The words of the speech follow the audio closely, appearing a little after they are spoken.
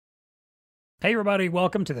Hey, everybody.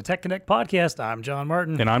 Welcome to the Tech Connect podcast. I'm John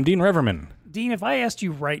Martin. And I'm Dean Reverman. Dean, if I asked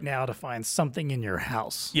you right now to find something in your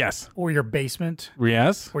house. Yes. Or your basement.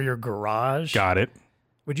 Yes. Or your garage. Got it.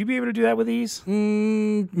 Would you be able to do that with ease?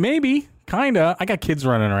 Maybe. Kinda. I got kids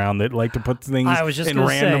running around that like to put things in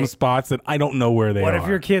random spots that I don't know where they are. What if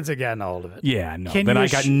your kids had gotten a hold of it? Yeah, no. Then I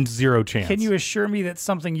got zero chance. Can you assure me that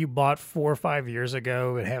something you bought 4 or 5 years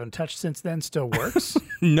ago and haven't touched since then still works?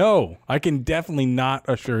 No, I can definitely not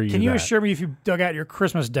assure you that. Can you assure me if you dug out your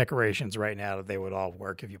Christmas decorations right now that they would all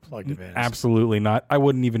work if you plugged them in? Absolutely not. I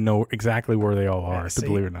wouldn't even know exactly where they all are, to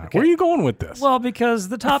believe it or not. Okay. Where are you going with this? Well, because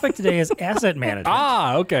the topic today is asset management.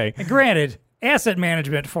 Okay. And granted, asset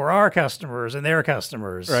management for our customers and their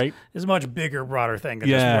customers is a much bigger, broader thing than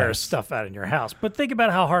just where stuff out in your house. But think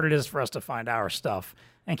about how hard it is for us to find our stuff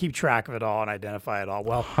and keep track of it all and identify it all.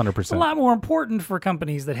 Well, 100%. It's a lot more important for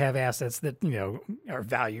companies that have assets that, are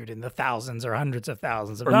valued in the thousands or hundreds of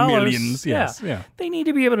thousands of dollars. Or millions, yes. Yeah. They need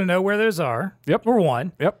to be able to know where those are. Yep. For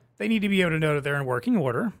one. Yep. They need to be able to know that they're in working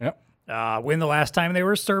order. Yep. When the last time they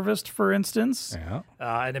were serviced, for instance. Yeah.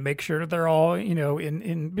 And to make sure that they're all,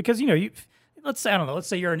 in because, let's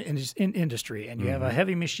say you're in industry and you have a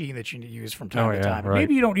heavy machine that you need to use from time to time. Right.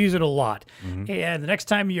 Maybe you don't use it a lot. And the next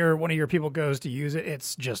time one of your people goes to use it,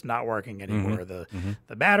 it's just not working anymore.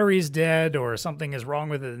 The battery's dead or something is wrong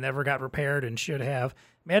with it that never got repaired and should have.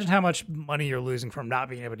 Imagine how much money you're losing from not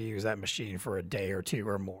being able to use that machine for a day or two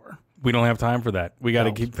or more. We don't have time for that. We got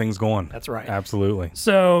to keep things going. That's right. Absolutely.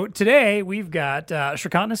 So today we've got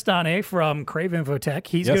Shrikant Nastane from Crave Infotech.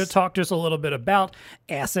 He's going to talk to us a little bit about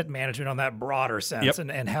asset management on that broader sense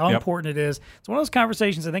and how important it is. It's one of those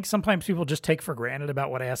conversations I think sometimes people just take for granted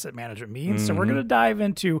about what asset management means. So we're going to dive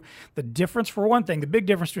into the difference, for one thing, the big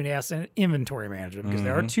difference between asset and inventory management, because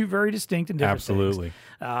there are two very distinct and different things.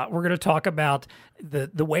 We're going to talk about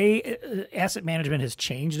the way asset management has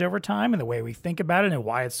changed over time and the way we think about it and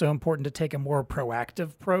why it's so important to take a more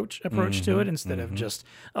proactive approach to it instead of just,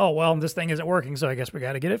 this thing isn't working, so I guess we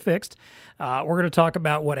got to get it fixed. We're going to talk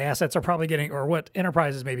about what assets are probably getting, or what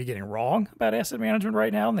enterprises may be getting wrong about asset management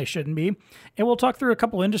right now, and they shouldn't be. And we'll talk through a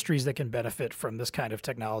couple industries that can benefit from this kind of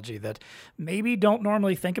technology that maybe don't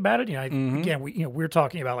normally think about it. Again, we're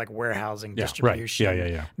talking about like warehousing,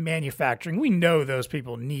 distribution, manufacturing. We know those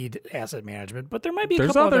people need asset management, but there might be a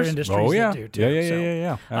couple other industries that do too.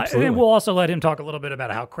 Yeah. Absolutely. And we'll also let him talk a little bit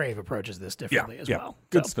about how Crave approaches this differently as well.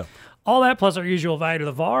 Good stuff. All that plus our usual value to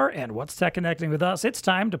the VAR and what's tech connecting with us. It's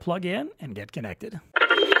time to plug in and get connected.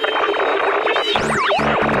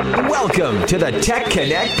 Welcome to the Tech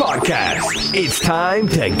Connect podcast. It's time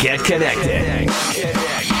to get connected.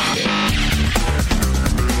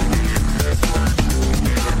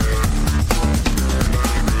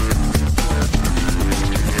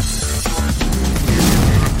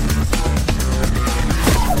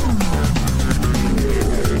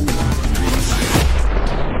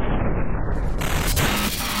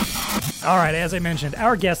 All right, as I mentioned,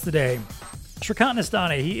 our guest today, Shrikant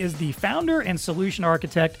Nastane, he is the founder and solution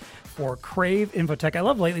architect for Crave Infotech. I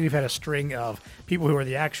love lately we've had a string of people who are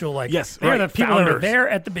the actual, they're the people that are there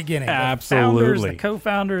at the beginning. Absolutely. The founders, the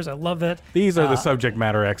co-founders. I love that. These are the subject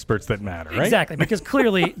matter experts that matter, right? Exactly, because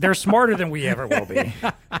clearly they're smarter than we ever will be.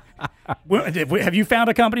 Have you found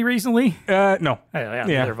a company recently? No.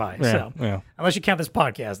 Neither have I. Unless you count this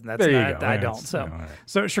podcast, and that's I don't. So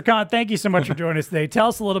Shrikant, thank you so much for joining us today. Tell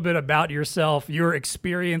us a little bit about yourself, your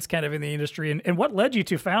experience kind of in the industry, and what led you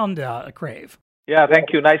to found Crave. Yeah,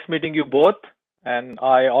 thank you. Nice meeting you both. And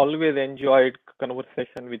I always enjoyed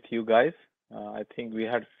conversation with you guys. I think we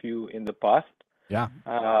had a few in the past. Yeah.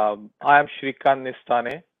 I am Shrikant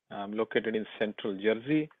Nastane. I'm located in Central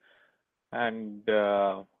Jersey. And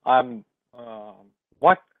I'm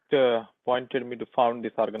what pointed me to found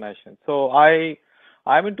this organization. So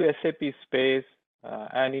I'm into SAP space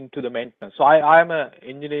and into the maintenance. So I'm an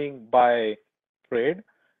engineering by trade.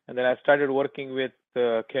 And then I started working with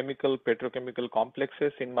petrochemical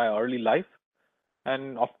complexes in my early life.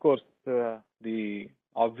 And of course, the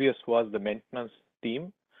obvious was the maintenance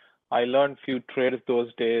team. I learned few trades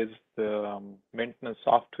those days, maintenance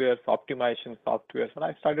softwares, optimization softwares, and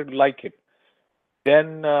I started to like it.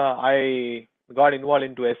 Then I got involved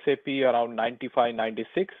into SAP around 95,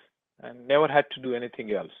 96 and never had to do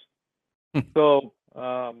anything else. So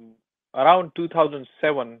around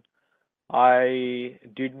 2007, I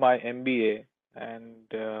did my MBA,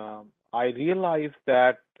 and I realized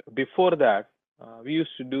that before that, we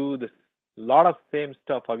used to do a lot of same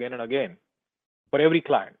stuff again and again for every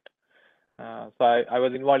client. So I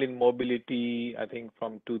was involved in mobility, I think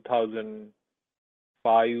from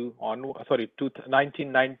 2005 on,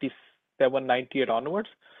 1997, 98 onwards.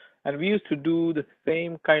 And we used to do the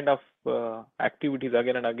same kind of activities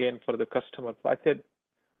again and again for the customer. So I said,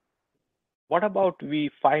 what about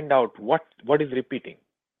we find out what is repeating,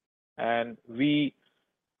 and we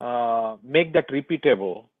make that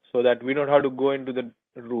repeatable so that we don't have to go into the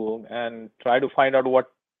room and try to find out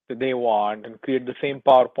what they want and create the same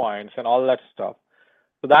PowerPoints and all that stuff.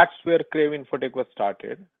 So that's where Crave Infotech was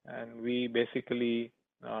started, and we basically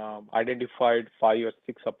identified 5 or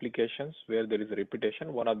 6 applications where there is a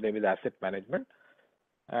repetition. One of them is asset management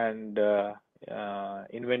and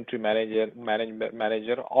inventory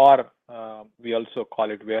manager, or we also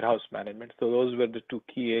call it warehouse management. So those were the 2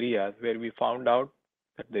 key areas where we found out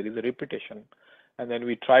that there is a repetition, and then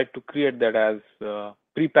we tried to create that as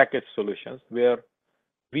prepackaged solutions where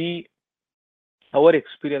our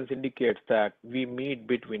experience indicates that we meet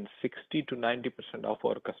between 60 to 90% of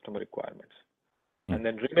our customer requirements. And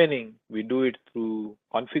then remaining, we do it through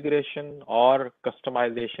configuration or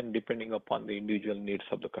customization depending upon the individual needs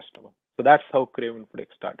of the customer. So that's how Crave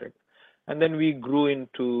Infotech started. And then we grew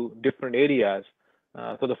into different areas.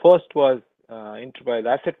 So the first was enterprise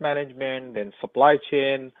asset management, then supply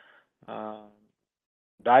chain,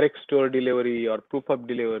 direct store delivery or proof of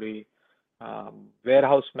delivery,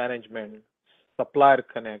 warehouse management, supplier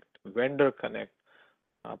connect, vendor connect,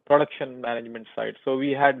 production management side. So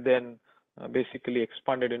we had then basically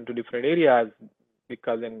expanded into different areas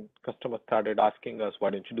because then customers started asking us, why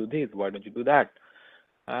don't you do this? Why don't you do that?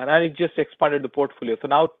 And it just expanded the portfolio. So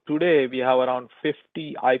now today we have around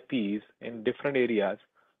 50 IPs in different areas,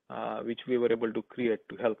 which we were able to create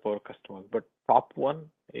to help our customers. But top one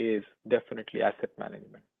is definitely asset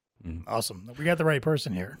management. Awesome. We got the right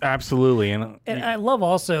person here. Absolutely. And I love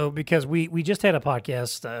also because we just had a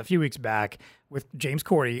podcast a few weeks back with James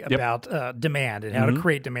Cordy about demand and how to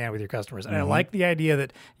create demand with your customers. And I like the idea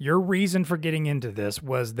that your reason for getting into this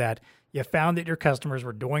was that you found that your customers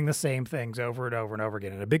were doing the same things over and over and over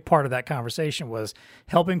again. And a big part of that conversation was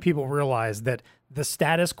helping people realize that the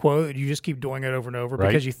status quo, that you just keep doing it over and over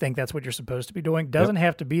because you think that's what you're supposed to be doing, doesn't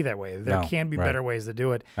have to be that way. There can be better ways to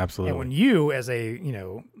do it. Absolutely. And when you, as a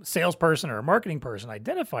salesperson or a marketing person,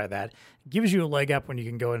 identify that, it gives you a leg up when you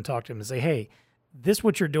can go and talk to them and say, hey, this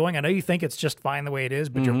what you're doing. I know you think it's just fine the way it is,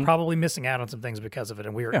 but you're probably missing out on some things because of it,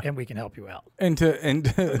 and we can help you out. And to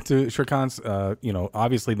Shrikant's,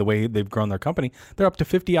 obviously the way they've grown their company, they're up to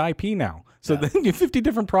 50 IP now. So then you 50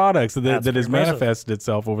 different products that has manifested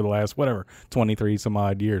itself over the last 23 some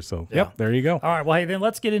odd years. So there you go. All right, well, hey, then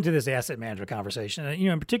let's get into this asset management conversation. And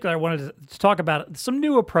in particular, I wanted to talk about some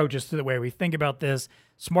new approaches to the way we think about this,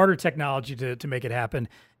 smarter technology to make it happen.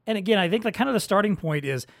 And again, I think the starting point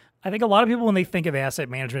is, I think a lot of people, when they think of asset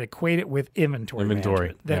management, equate it with inventory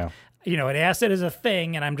management. That, an asset is a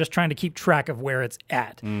thing, and I'm just trying to keep track of where it's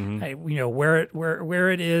at.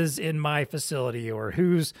 Where it is in my facility or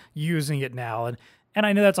who's using it now. And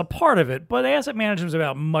I know that's a part of it, but asset management is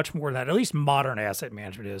about much more than that. At least modern asset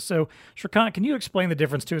management is. So, Shrikant, can you explain the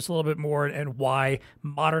difference to us a little bit more and why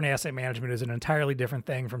modern asset management is an entirely different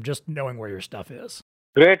thing from just knowing where your stuff is?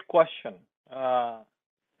 Great question.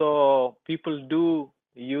 So people do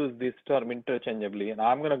use this term interchangeably, and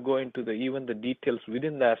I'm going to go into even the details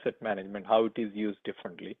within the asset management, how it is used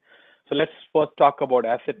differently. So let's first talk about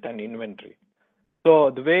asset and inventory.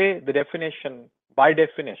 So the way the definition, by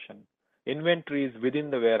definition, inventory is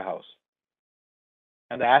within the warehouse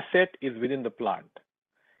and the asset is within the plant.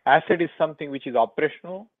 Asset is something which is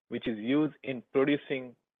operational, which is used in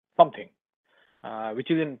producing something,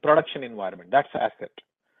 which is in production environment. That's asset.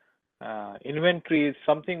 Inventory is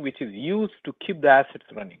something which is used to keep the assets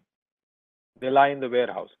running. They lie in the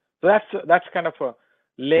warehouse. So that's kind of a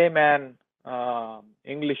layman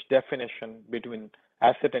English definition between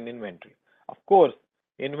asset and inventory. Of course,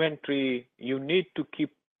 inventory, you need to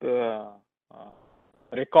keep record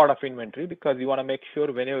of inventory because you want to make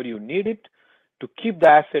sure whenever you need it to keep the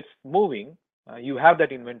assets moving, you have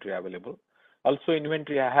that inventory available. Also,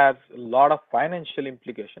 inventory has a lot of financial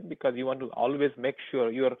implication because you want to always make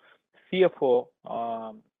sure your CFO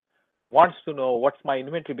wants to know what's my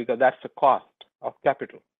inventory because that's the cost of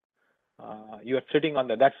capital. You are sitting on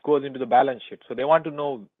that goes into the balance sheet. So they want to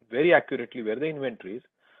know very accurately where the inventory is.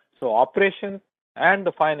 So operations and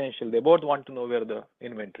the financial, they both want to know where the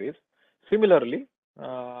inventory is. Similarly,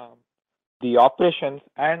 the operations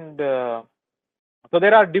and so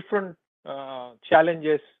there are different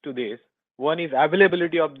challenges to this. One is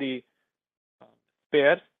availability of the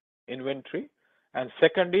spares inventory, and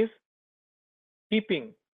second is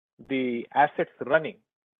keeping the assets running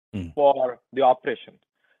for the operations.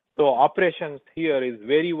 So operations here is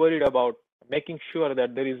very worried about making sure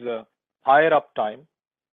that there is a higher uptime,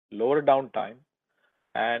 lower downtime,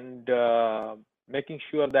 and making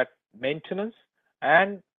sure that maintenance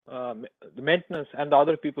and the maintenance and the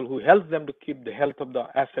other people who help them to keep the health of the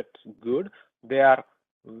assets good, they are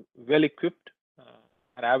well equipped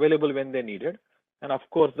and available when they need it. And of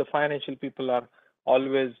course, the financial people are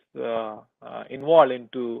always involved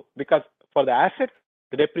into, because for the asset,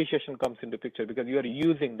 the depreciation comes into picture because you are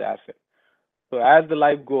using the asset. So as the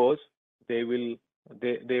life goes, they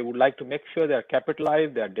would like to make sure they are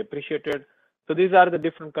capitalized, they are depreciated. So these are the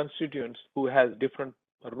different constituents who has different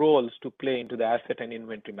roles to play into the asset and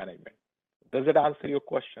inventory management. Does that answer your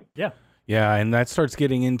question? Yeah. Yeah, and that starts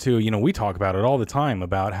getting into, we talk about it all the time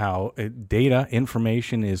about how data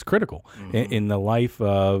information is critical in the life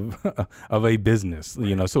of a business.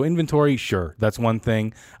 So inventory, sure, that's one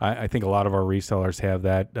thing. I think a lot of our resellers have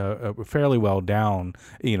that fairly well down,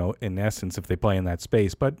 in essence, if they play in that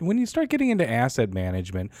space. But when you start getting into asset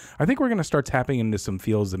management, I think we're going to start tapping into some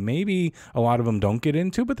fields that maybe a lot of them don't get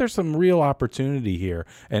into, but there's some real opportunity here,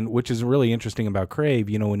 and which is really interesting about Crave.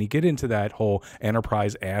 When you get into that whole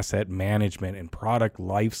enterprise asset management and product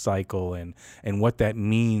life cycle and what that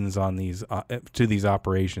means on these to these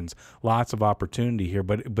operations, lots of opportunity here.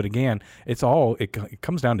 But again, it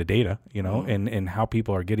comes down to data, and how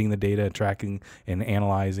people are getting the data, tracking and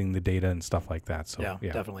analyzing the data and stuff like that. So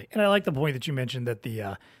yeah, definitely. And I like the point that you mentioned that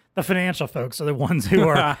the financial folks are the ones who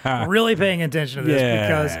are really paying attention to this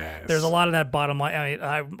because there's a lot of that bottom line.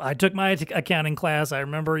 I took my accounting class. I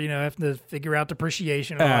remember, having to figure out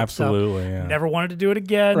depreciation. And absolutely. Yeah. Never wanted to do it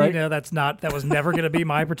again. Right. That was never going to be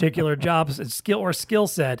my particular job skill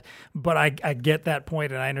set. But I get that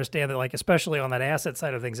point, and I understand that, like, especially on that asset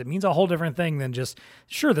side of things, it means a whole different thing than just,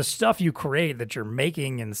 sure, the stuff you create that you're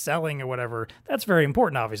making and selling or whatever. That's very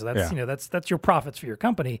important. Obviously, that's your profits for your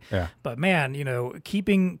company. Yeah. But man,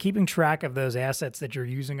 keeping track of those assets that you're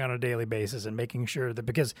using on a daily basis and making sure that,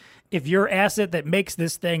 because if your asset that makes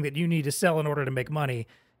this thing that you need to sell in order to make money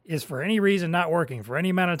is for any reason not working for any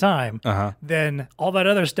amount of time, then all that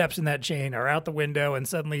other steps in that chain are out the window, and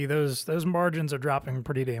suddenly those margins are dropping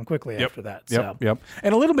pretty damn quickly after that. Yep.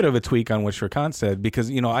 And a little bit of a tweak on what Shrikant said,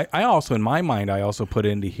 because I also, in my mind, I also put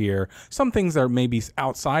into here some things that are maybe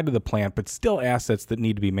outside of the plant, but still assets that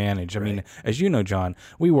need to be managed. Right. I mean, as you know, John,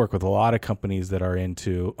 we work with a lot of companies that are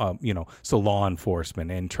into, so law enforcement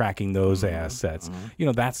and tracking those assets.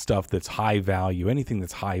 That stuff that's high value, anything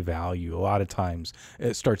that's high value, a lot of times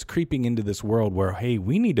it starts creeping into this world where, hey,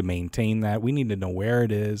 we need to maintain that. We need to know where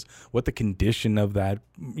it is, what the condition of that,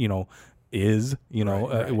 is,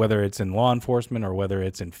 whether it's in law enforcement or whether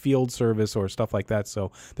it's in field service or stuff like that.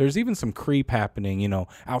 So there's even some creep happening,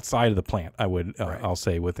 outside of the plant, I'll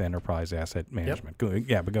say, with enterprise asset management.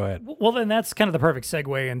 Yep. But go ahead. Well, then that's kind of the perfect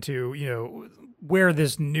segue into, where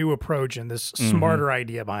this new approach and this smarter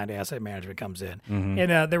idea behind asset management comes in.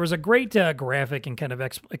 And there was a great graphic and kind of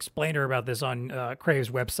explainer about this on Crave's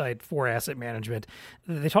website for asset management.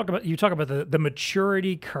 You talk about the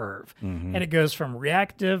maturity curve, and it goes from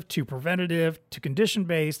reactive to preventative to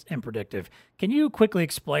condition-based and predictive. Can you quickly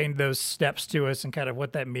explain those steps to us and kind of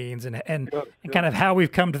what that means and kind of how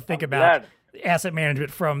we've come to think about asset management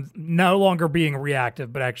from no longer being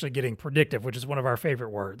reactive, but actually getting predictive, which is one of our favorite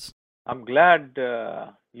words? I'm glad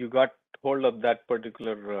you got hold of that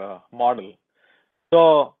particular model.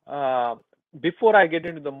 So before I get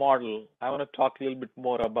into the model, I want to talk a little bit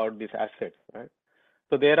more about these assets, right?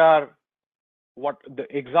 So what the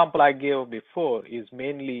example I gave before is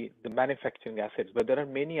mainly the manufacturing assets, but there are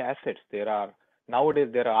many assets. Nowadays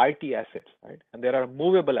there are IT assets, right? And there are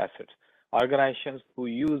movable assets. Organizations who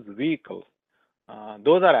use vehicles,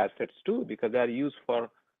 those are assets too, because they are used for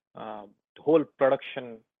the whole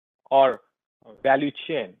production or value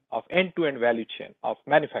chain of end-to-end value chain of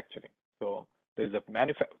manufacturing. So there is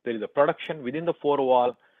a production within the four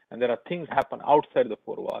wall, and there are things happen outside the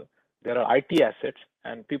four wall. There are IT assets,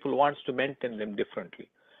 and people wants to maintain them differently.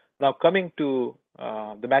 Now coming to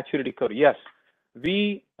the maturity curve, yes,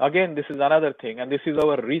 this is another thing, and this is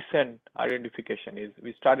our recent identification. Is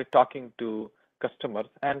we started talking to customers,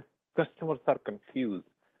 and customers are confused.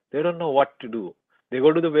 They don't know what to do. They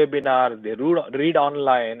go to the webinar, they read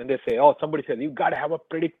online, and they say, somebody says, you got to have a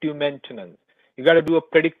predictive maintenance. You got to do a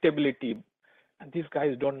predictability. And these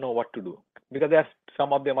guys don't know what to do because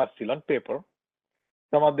some of them are still on paper.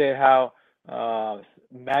 Some of them have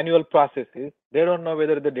manual processes. They don't know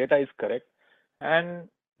whether the data is correct. And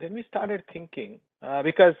then we started thinking,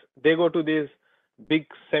 because they go to these big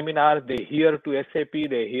seminars, they hear to SAP,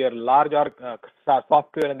 they hear large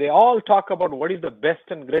software, and they all talk about what is the best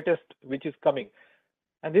and greatest which is coming.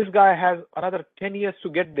 And this guy has another 10 years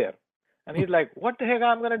to get there. And he's like, what the heck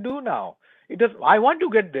I'm going to do now? I want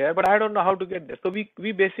to get there, but I don't know how to get there. So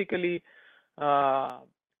we basically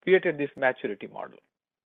created this maturity model.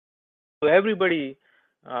 So everybody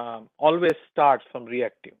always starts from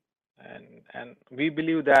reactive, and we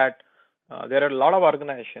believe that there are a lot of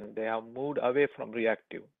organizations, they have moved away from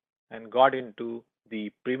reactive and got into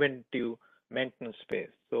the preventive maintenance space.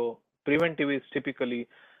 So preventive is typically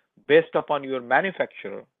based upon your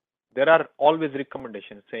manufacturer. There are always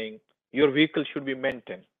recommendations saying your vehicle should be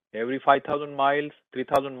maintained every 5,000 miles,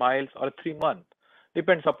 3,000 miles, or 3 months,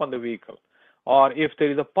 depends upon the vehicle. Or if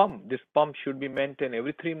there is a pump, this pump should be maintained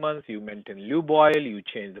every 3 months. You maintain lube oil, you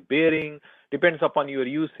change the bearing, depends upon your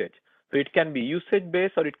usage. So it can be usage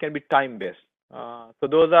based or it can be time based. So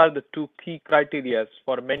those are the two key criteria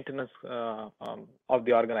for maintenance of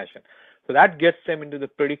the organization. So that gets them into the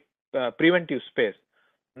preventive space.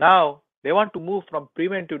 Now they want to move from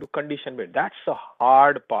preventive to condition based. That's a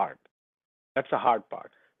hard part. That's a hard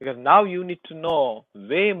part, because now you need to know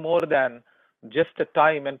way more than just the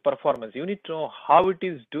time and performance. You need to know how it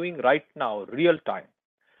is doing right now, real time.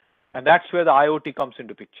 And that's where the IoT comes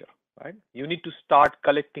into picture, right? You need to start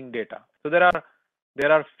collecting data. So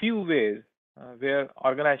there are few ways where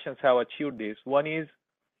organizations have achieved this. One is,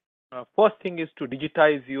 first thing is to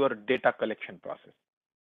digitize your data collection process.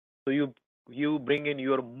 So you bring in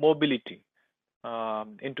your mobility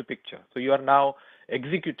into picture. So you are now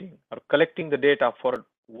executing or collecting the data for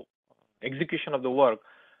execution of the work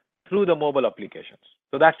through the mobile applications.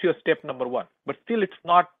 So that's your step number one. But still, it's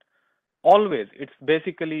not always. It's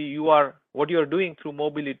basically what you are doing through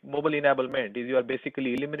mobile enablement is you are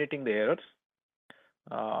basically eliminating the errors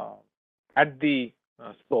at the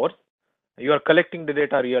source. You are collecting the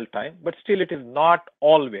data real time, but still it is not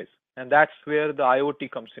always. And that's where the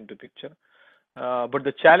IoT comes into picture. But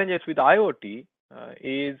the challenges with IoT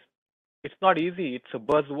is it's not easy. It's a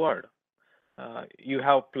buzzword. You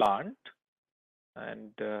have plant,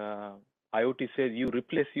 and IoT says you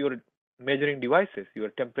replace your measuring devices, your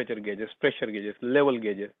temperature gauges, pressure gauges, level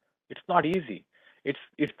gauges. It's not easy.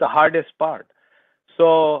 It's the hardest part.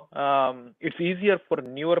 So it's easier for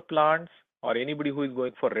newer plants or anybody who is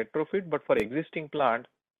going for retrofit, but for existing plants,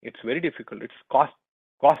 it's very difficult. It's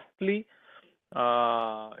costly.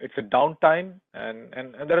 It's a downtime, and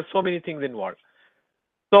there are so many things involved.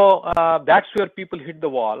 So that's where people hit the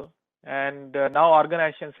wall, and now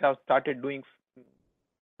organizations have started doing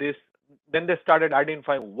this. Then they started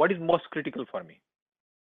identifying what is most critical for me.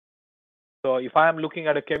 So if I am looking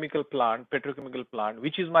at a chemical plant, petrochemical plant,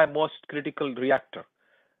 which is my most critical reactor,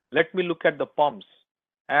 let me look at the pumps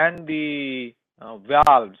and the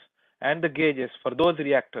valves and the gauges for those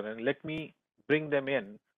reactors, and let me bring them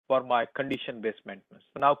in for my condition-based maintenance.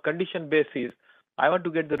 So now condition-based is, I want to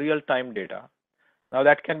get the real-time data. Now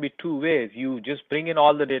that can be two ways. You just bring in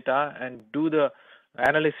all the data and do the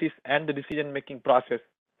analysis and the decision-making process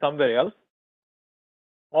somewhere else,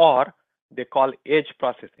 or they call edge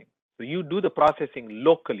processing. So you do the processing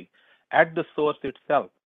locally at the source itself,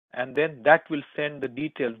 and then that will send the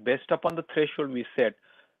details based upon the threshold we set.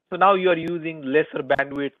 So now you are using lesser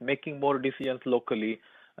bandwidth, making more decisions locally,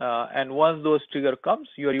 and once those trigger comes,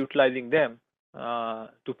 you are utilizing them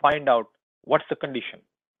to find out what's the condition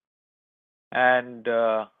and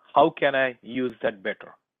how can I use that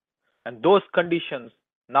better. And those conditions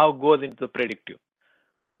now goes into the predictive.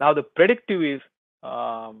 Now the predictive is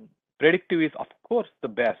of course the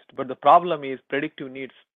best, but the problem is predictive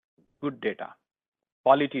needs good data,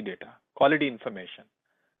 quality information.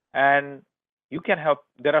 And you can have,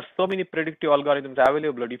 there are so many predictive algorithms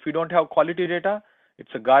available, but if you don't have quality data,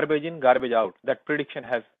 it's a garbage in, garbage out. That prediction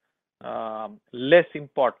has less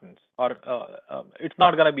importance, or it's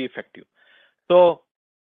not going to be effective. So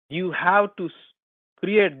you have to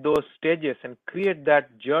create those stages and create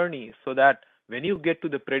that journey so that when you get to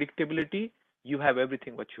the predictability, you have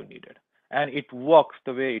everything what you needed, and it works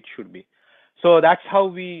the way it should be. So that's how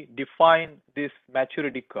we define this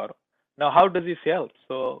maturity curve. Now, how does this help?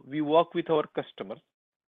 So we work with our customers.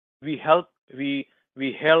 We held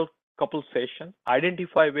couple sessions,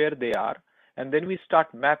 identify where they are, and then we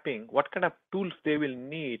start mapping what kind of tools they will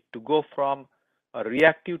need to go from a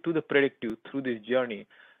reactive to the predictive through this journey,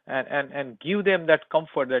 and give them that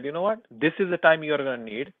comfort that, you know what, this is the time you are going to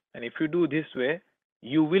need, and if you do this way,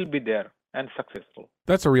 you will be there and successful.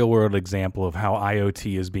 That's a real world example of how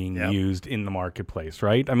IoT is being used in the marketplace,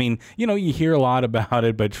 right? I mean, you hear a lot about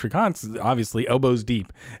it, but Shrikant's obviously elbows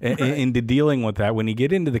deep into dealing with that when you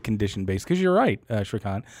get into the condition base. Because you're right,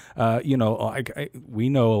 Shrikant. We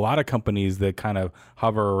know a lot of companies that kind of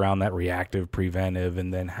hover around that reactive, preventive,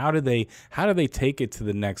 and then how do they take it to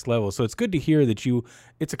the next level? So it's good to hear that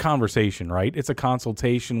it's a conversation, right? It's a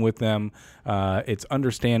consultation with them. It's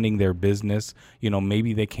understanding their business.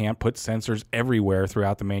 Maybe they can't put sensors everywhere throughout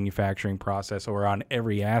throughout the manufacturing process or on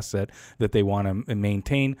every asset that they want to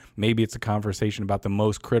maintain. Maybe it's a conversation about the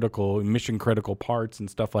most critical, mission critical parts and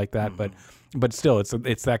stuff like that. But still,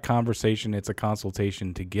 it's that conversation. It's a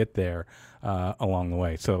consultation to get there along the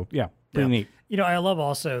way. So yeah, pretty neat. I love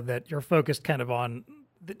also that you're focused kind of on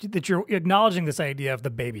that you're acknowledging this idea of the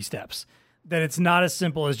baby steps. That it's not as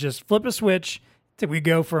simple as just flip a switch. We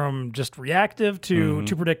go from just reactive to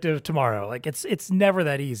predictive tomorrow. Like it's never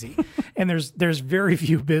that easy. And there's very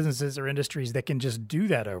few businesses or industries that can just do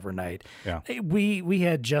that overnight. Yeah. We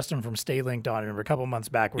had Justin from StayLinked on a couple of months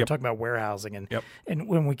back. We were talking about warehousing and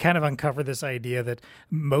when we kind of uncovered this idea that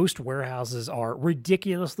most warehouses are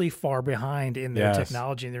ridiculously far behind in their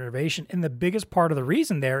technology and their innovation. And the biggest part of the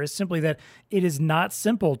reason there is simply that it is not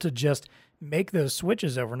simple to just make those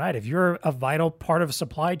switches overnight. If you're a vital part of a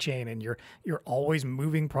supply chain and you're always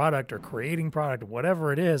moving product or creating product,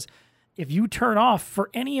 whatever it is, if you turn off for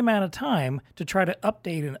any amount of time to try to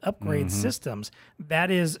update and upgrade systems, that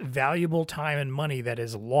is valuable time and money that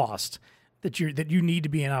is lost that you need to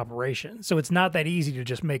be in operation. So it's not that easy to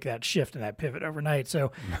just make that shift and that pivot overnight.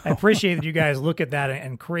 So I appreciate that you guys look at that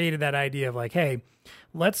and created that idea of like, hey,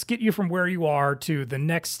 let's get you from where you are to the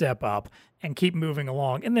next step up and keep moving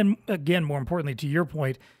along. And then again, more importantly, to your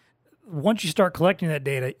point, once you start collecting that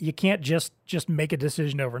data, you can't just make a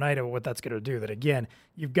decision overnight about what that's going to do. That again,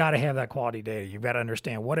 you've got to have that quality data. You've got to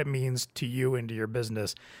understand what it means to you and to your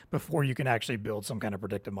business before you can actually build some kind of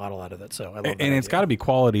predictive model out of it. So I love that. And it's got to be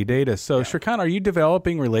quality data. So Shrikant, are you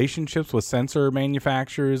developing relationships with sensor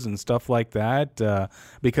manufacturers and stuff like that?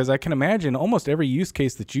 Because I can imagine almost every use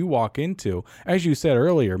case that you walk into, as you said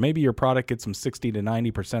earlier, maybe your product gets some 60 to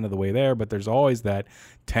 90% of the way there, but there's always that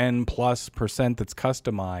 10+% that's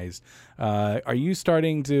customized. Are you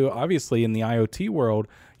starting to, obviously in the IoT world,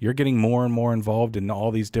 you're getting more and more involved in all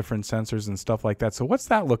these different sensors and stuff like that. So what's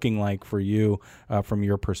that looking like for you from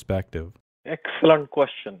your perspective? Excellent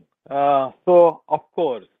question. So of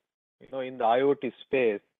course, in the IoT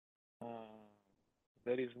space,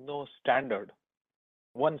 there is no standard,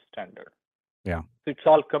 one standard. Yeah. So it's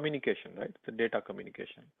all communication, right? It's data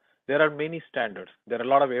communication. There are many standards. There are a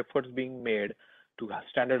lot of efforts being made to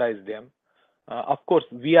standardize them. Of course,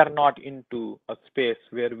 we are not into a space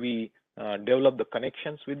where we develop the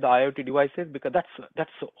connections with the IoT devices because that's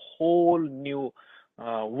a whole new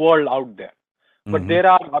world out there. But there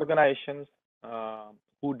are organizations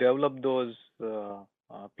who develop those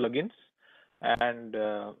plugins, and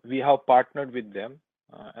we have partnered with them,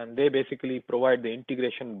 and they basically provide the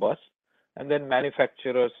integration bus, and then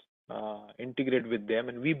manufacturers integrate with them,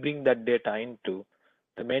 and we bring that data into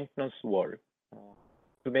the maintenance world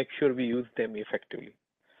to make sure we use them effectively.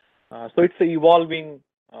 So it's an evolving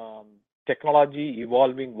technology,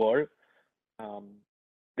 evolving world.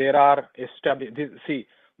 There are established. See,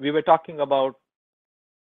 we were talking about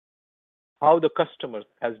how the customers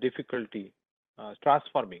has difficulty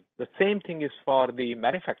transforming. The same thing is for the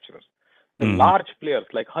manufacturers. The large players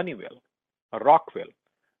like Honeywell, Rockwell,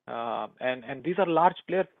 and these are large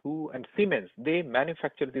players and Siemens, they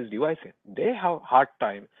manufacture these devices. They have a hard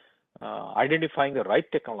time identifying the right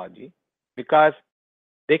technology because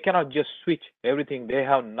they cannot just switch everything. They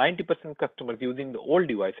have 90% customers using the old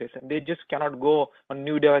devices, and they just cannot go on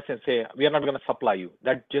new device and say, we are not going to supply you.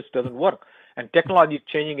 That just doesn't work. And technology is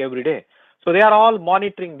changing every day. So they are all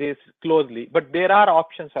monitoring this closely, but there are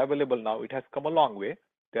options available now. It has come a long way.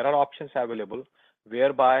 There are options available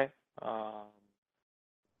whereby,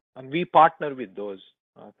 and we partner with those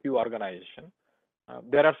few organizations.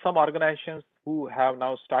 There are some organizations who have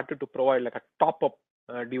now started to provide like a top-up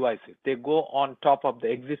devices. They go on top of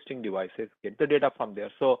the existing devices, get the data from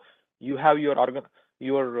there. So you have your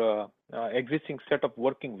existing setup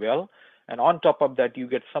working well, and on top of that, you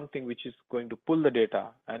get something which is going to pull the data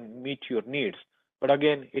and meet your needs. But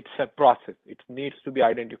again, it's a process. It needs to be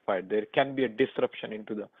identified. There can be a disruption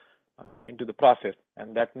into the process,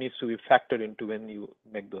 and that needs to be factored into when you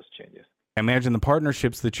make those changes. I imagine the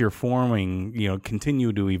partnerships that you're forming,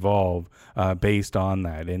 continue to evolve based on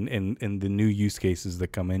that and the new use cases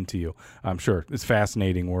that come into you. I'm sure it's a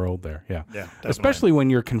fascinating world there. Yeah, definitely. Especially when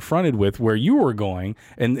you're confronted with where you were going.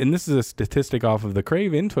 And this is a statistic off of the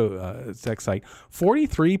Crave Infotech site.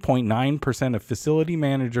 43.9% of facility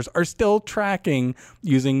managers are still tracking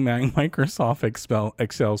using Microsoft Excel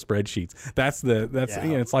spreadsheets.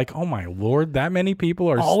 It's like, oh my Lord, that many people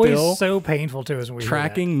are always still so painful to us when we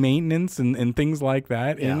tracking maintenance and things like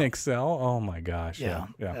that in Excel. Oh my gosh. Yeah.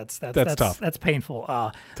 That's tough. That's painful.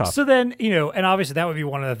 Tough. So then, and obviously that would be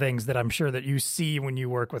one of the things that I'm sure that you see when you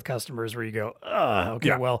work with customers where you go,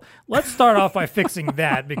 okay, well, let's start off by fixing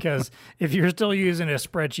that, because if you're still using a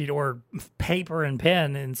spreadsheet or paper and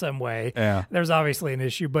pen in some way, there's obviously an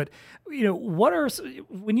issue. But,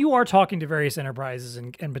 when you are talking to various enterprises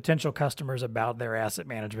and potential customers about their asset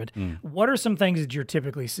management, what are some things that you're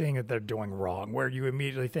typically seeing that they're doing wrong, where you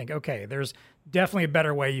immediately think, okay, there's definitely a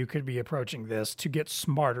better way you could be approaching this to get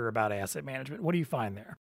smarter about asset management? What do you find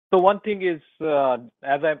there? So one thing is,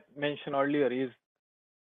 as I mentioned earlier, is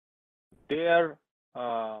their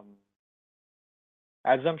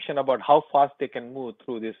assumption about how fast they can move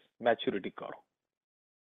through this maturity curve.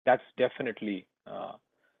 That's definitely.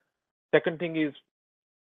 Second thing is,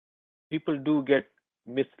 people do get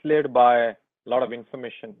misled by a lot of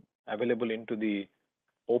information available into the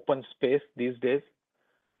open space these days.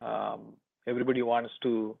 Everybody wants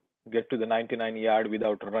to get to the 99 yard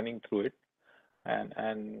without running through it.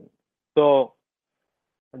 And so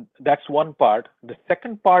that's one part. The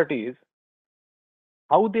second part is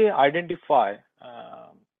how they identify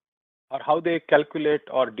or how they calculate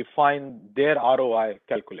or define their ROI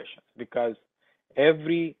calculations, because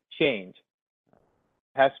every change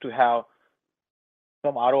has to have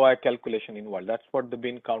some ROI calculation involved. That's what the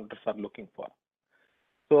bean counters are looking for.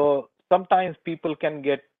 So sometimes people can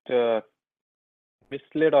get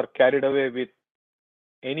misled or carried away with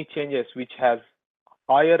any changes which has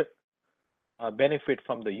higher benefit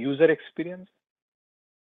from the user experience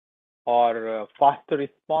or faster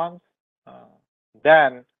response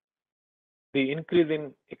than the increase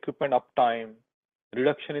in equipment uptime,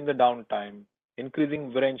 reduction in the downtime,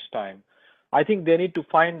 increasing range time. I think they need to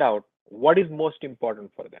find out what is most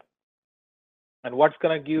important for them and what's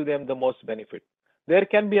going to give them the most benefit. There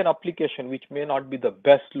can be an application which may not be the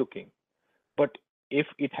best looking, but if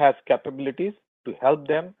it has capabilities to help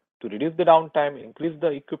them to reduce the downtime, increase the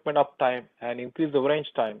equipment uptime, and increase the range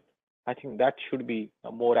time, I think that should be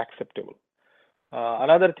more acceptable.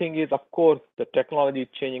 Another thing is, of course, the technology is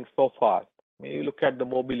changing so fast. When you look at the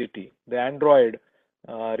mobility, the Android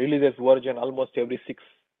releases version almost every 6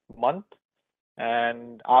 months,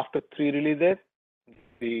 and after 3 releases,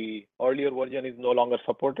 the earlier version is no longer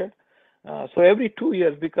supported. So every 2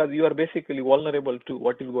 years, because you are basically vulnerable to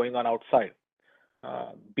what is going on outside.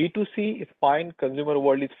 B2C is fine, consumer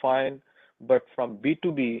world is fine, but from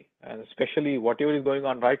B2B, and especially whatever is going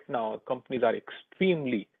on right now, companies are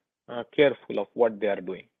extremely careful of what they are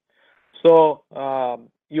doing. So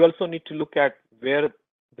you also need to look at where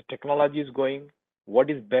the technology is going, what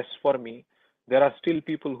is best for me. There are still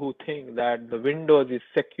people who think that the Windows is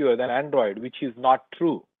secure than Android, which is not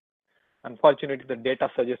true. Unfortunately, the data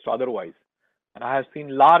suggests otherwise. And I have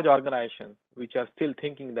seen large organizations which are still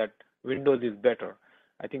thinking that Windows is better.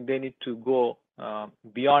 I think they need to go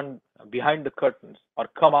behind the curtains, or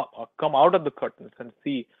come out of the curtains and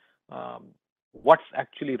see what's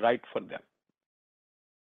actually right for them.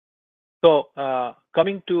 So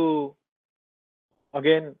coming to,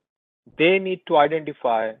 again, they need to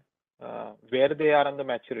identify where they are on the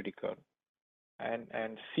maturity curve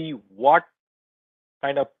and see what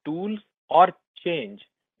kind of tools or change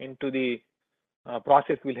into the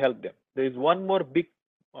process will help them. There is one more big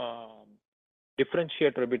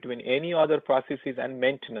differentiator between any other processes and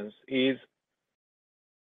maintenance is,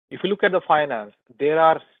 if you look at the finance, there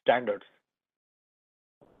are standards.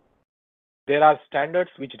 There are standards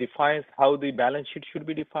which defines how the balance sheet should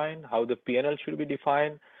be defined, how the P&L should be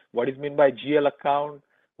defined, what is meant by GL account,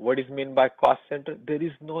 what is meant by cost center. There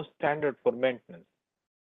is no standard for maintenance.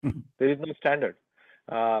 There is no standard.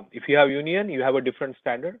 If you have union, you have a different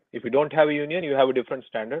standard. If you don't have a union, you have a different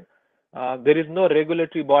standard. There is no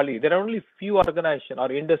regulatory body. There are only few organizations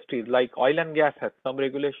or industries, like oil and gas has some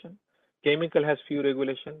regulation, chemical has few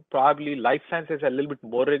regulation, probably life sciences has a little bit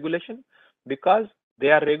more regulation, because they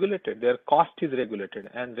are regulated, their cost is regulated,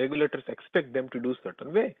 and regulators expect them to do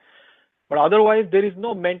certain way. But otherwise, there is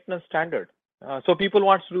no maintenance standard. So people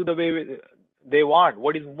want to do the way they want,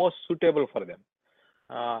 what is most suitable for them.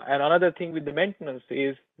 And another thing with the maintenance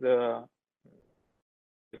is the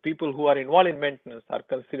people who are involved in maintenance are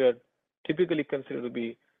typically considered to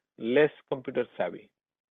be less computer savvy.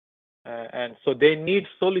 And so they need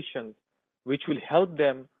solutions which will help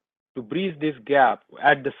them to bridge this gap.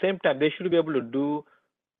 At the same time, they should be able to do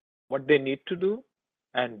what they need to do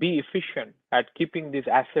and be efficient at keeping these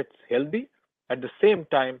assets healthy. At the same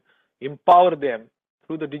time, empower them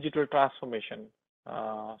through the digital transformation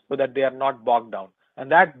so that they are not bogged down.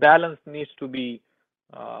 And that balance needs to be,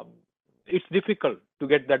 it's difficult to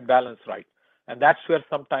get that balance right. And that's where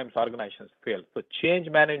sometimes organizations fail. So change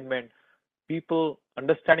management people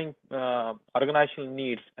understanding organizational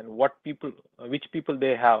needs and which people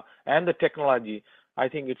they have, and the technology, I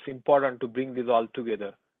think it's important to bring this all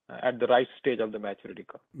together at the right stage of the maturity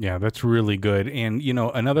curve. Yeah, that's really good. And,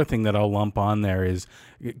 another thing that I'll lump on there is,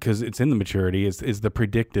 because it's in the maturity, is the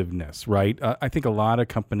predictiveness, right? I think a lot of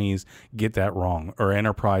companies get that wrong, or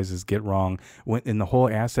enterprises get wrong in the whole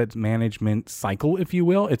asset management cycle, if you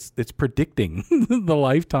will. It's predicting the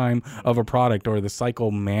lifetime of a product, or the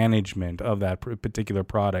cycle management of that particular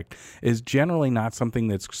product is generally not something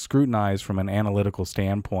that's scrutinized from an analytical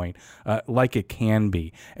standpoint, like it can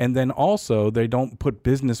be. And then also, they don't put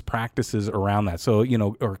business practices around that. So,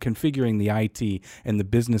 or configuring the IT and the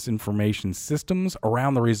business information systems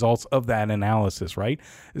around the results of that analysis, right?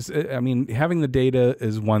 I mean, having the data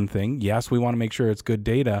is one thing. Yes, we want to make sure it's good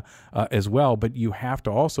data as well, but you have to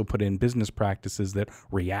also put in business practices that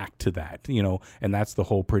react to that, and that's the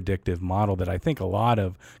whole predictive model that I think a lot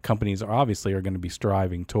of companies are going to be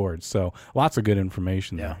striving towards. So lots of good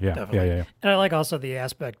information there. Yeah, definitely. Yeah. And I like also the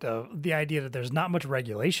aspect of the idea that there's not much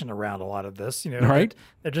regulation around a lot of this, right?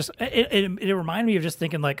 They're just, it reminded me of just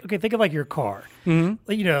thinking like, okay, think of like your car.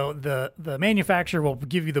 Mm-hmm. The manufacturer will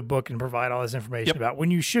give you the book and provide all this information about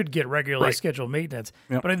when you should get regularly scheduled maintenance.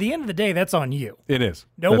 Yep. But at the end of the day, that's on you. It is.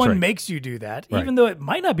 No one makes you do that, even though it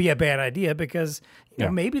might not be a bad idea, because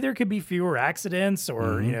maybe there could be fewer accidents,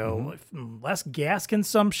 or less gas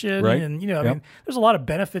consumption, and I mean, there's a lot of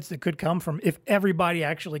benefits that could come from if everybody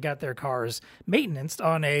actually got their cars maintenanced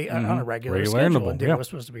on a regular schedule and did what was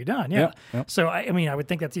supposed to be done. Yeah. So I mean, I would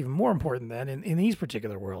think that's even more important then in these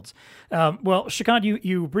particular worlds. Well, Shrikant,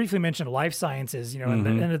 you briefly mentioned life sciences,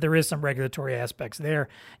 and there is some regulatory aspects there,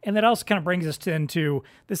 and that also kind of brings us into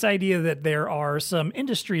this idea that there are some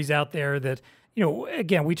industries out there that,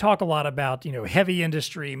 again, we talk a lot about, heavy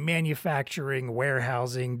industry, manufacturing,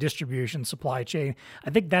 warehousing, distribution, supply chain. I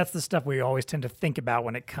think that's the stuff we always tend to think about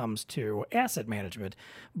when it comes to asset management.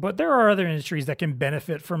 But there are other industries that can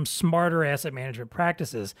benefit from smarter asset management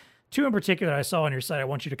practices. Two in particular I saw on your site I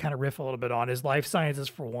want you to kind of riff a little bit on is life sciences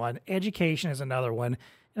for one, education is another one.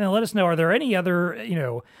 And then let us know, are there any other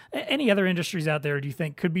industries out there do you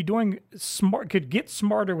think could get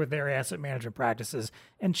smarter with their asset management practices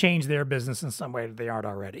and change their business in some way that they aren't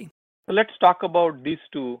already? So let's talk about these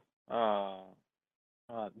two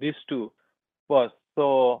first.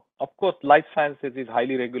 So of course, life sciences is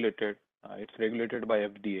highly regulated. It's regulated by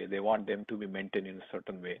FDA. They want them to be maintained in a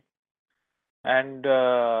certain way. And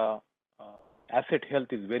asset health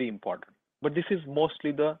is very important. But this is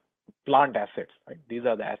mostly the plant assets, right? These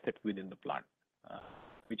are the assets within the plant,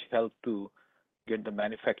 which help to get the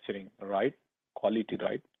manufacturing right, quality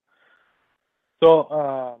right.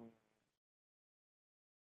 So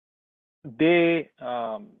the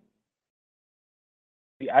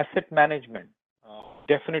asset management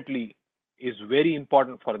definitely is very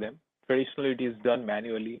important for them. Traditionally, it is done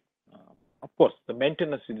manually. Of course, the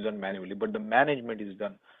maintenance is done manually, but the management is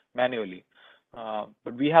done manually.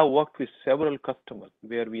 But we have worked with several customers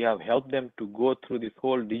where we have helped them to go through this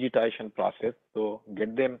whole digitization process, so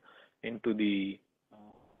get them into the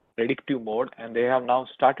predictive mode, and they have now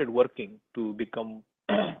started working to become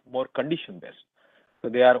more condition-based. So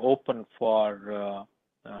they are open for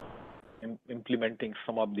implementing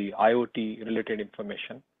some of the IoT-related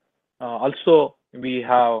information. Also, we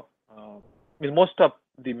have, most of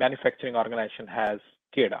the manufacturing organization has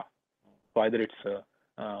SCADA, so either it's a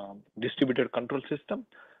distributed control system,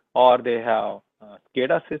 or they have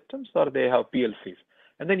SCADA systems, or they have PLCs,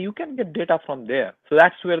 and then you can get data from there. So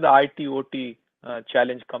that's where the IT OT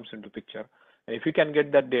challenge comes into picture. And if you can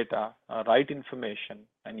get that data, right information,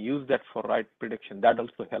 and use that for right prediction, that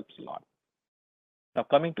also helps a lot. Now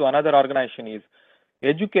coming to another organization is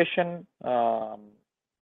education.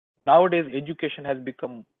 Nowadays, education has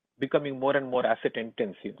becoming more and more asset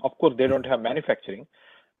intensive. Of course, they don't have manufacturing,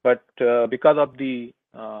 but because of the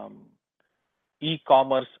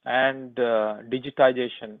e-commerce and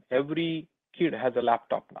digitization, every kid has a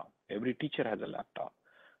laptop now. Every teacher has a laptop.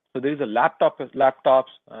 So there is a laptops.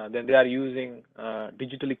 Then they are using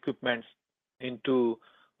digital equipments into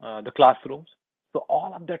the classrooms. So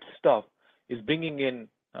all of that stuff is bringing in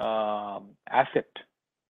asset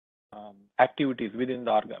activities within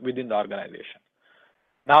the organization.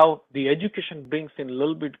 Now, the education brings in a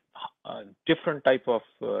little bit different type of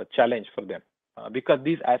challenge for them because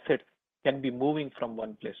these assets can be moving from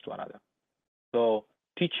one place to another. So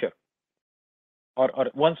teacher or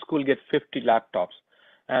one school gets 50 laptops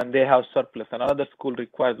and they have surplus. Another school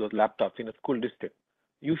requires those laptops in a school district.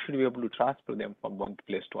 You should be able to transfer them from one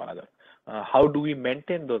place to another. How do we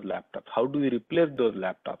maintain those laptops? How do we replace those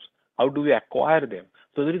laptops? How do we acquire them?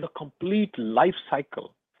 So there is a complete life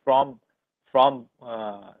cycle from from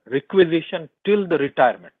requisition till the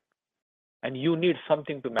retirement, and you need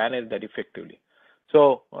something to manage that effectively.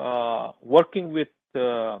 So working with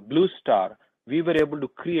Blue Star, we were able to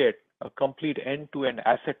create a complete end-to-end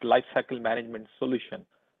asset lifecycle management solution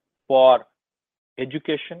for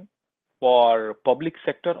education, for public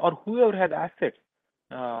sector, or whoever has assets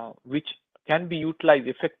which can be utilized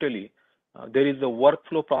effectively. There is a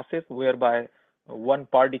workflow process whereby one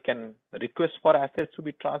party can request for assets to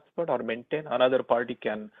be transferred or maintained, another party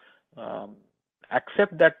can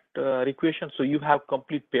accept that request, so you have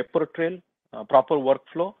complete paper trail, proper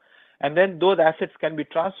workflow, and then those assets can be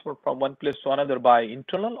transferred from one place to another by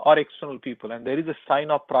internal or external people, and there is a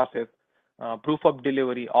sign-off process, proof of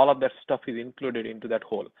delivery, all of that stuff is included into that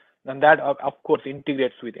whole, and that of course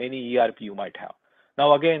integrates with any ERP you might have.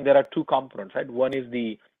 Now again, there are two components, right? One is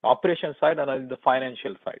the operation side, and another is the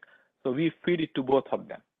financial side. So we feed it to both of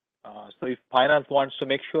them. So if finance wants to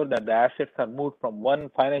make sure that the assets are moved from one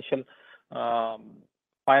financial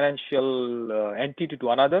entity to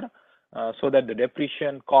another, so that the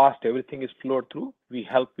depreciation, cost, everything is flowed through, we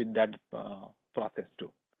help with that process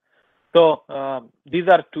too. So these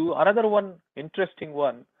are two. Another one, interesting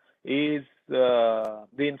one, is the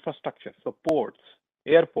infrastructure. So ports,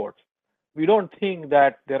 airports. We don't think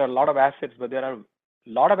that there are a lot of assets, but there are a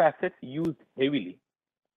lot of assets used heavily.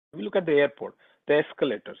 We look at the airport, the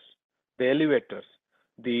escalators, the elevators,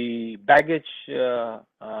 the baggage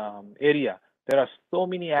area. There are so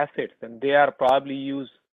many assets, and they are probably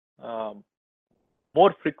used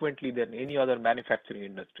more frequently than any other manufacturing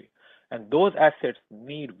industry. And those assets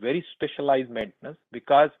need very specialized maintenance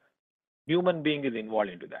because human being is involved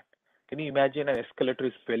into that. Can you imagine an escalator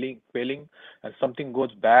is failing and something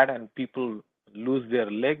goes bad and people lose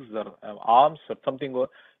their legs or arms or something?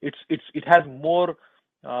 It has more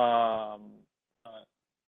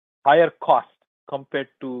higher cost compared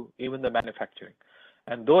to even the manufacturing.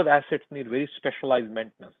 And those assets need very specialized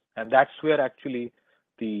maintenance. And that's where actually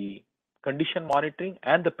the condition monitoring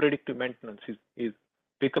and the predictive maintenance is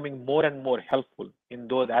becoming more and more helpful in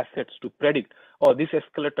those assets to predict, oh, this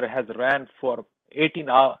escalator has ran for 80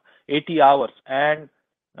 hours and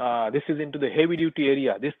this is into the heavy duty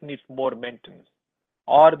area, this needs more maintenance,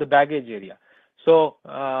 or the baggage area. So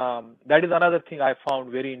that is another thing I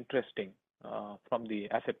found very interesting from the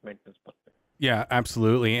asset maintenance perspective. Yeah,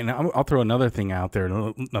 absolutely. And I'll throw another thing out there,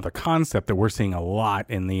 another concept that we're seeing a lot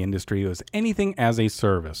in the industry is anything as a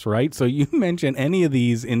service, right? So you mentioned any of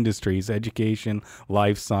these industries, education,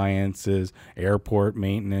 life sciences, airport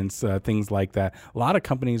maintenance, things like that. A lot of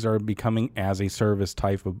companies are becoming as a service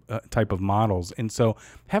type of models. And so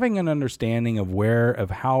having an understanding of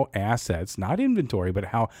how assets, not inventory, but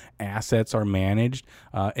how assets are managed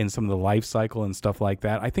in some of the life cycle and stuff like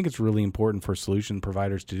that, I think it's really important for solution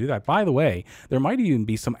providers to do that. By the way, there might even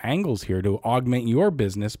be some angles here to augment your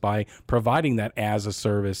business by providing that as a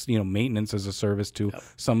service, maintenance as a service to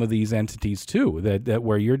some of these entities too, that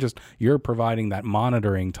where you're providing that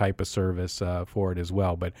monitoring type of service for it as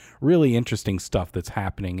well. But really interesting stuff that's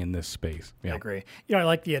happening in this space. Yeah. I agree. I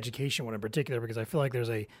like the education one in particular because I feel like there's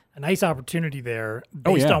a nice opportunity there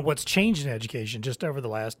based on what's changed in education just over the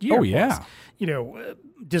last year. Oh, yeah.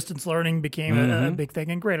 Distance learning became a big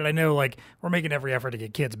thing. And granted, I know we're making every effort to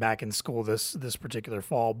get kids back in school this particular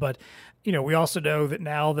fall. But, we also know that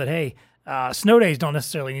now that, hey, snow days don't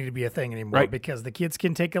necessarily need to be a thing anymore because the kids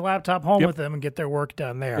can take a laptop home with them and get their work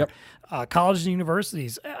done there. Colleges and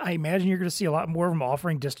universities, I imagine you're going to see a lot more of them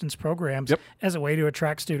offering distance programs as a way to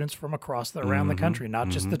attract students from across around the country, not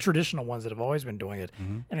just the traditional ones that have always been doing it.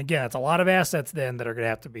 And again, it's a lot of assets then that are going to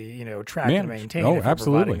have to be, tracked and maintained. Oh,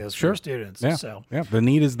 absolutely. Those for students. Yeah. So the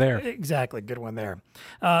need is there. Exactly. Good one there.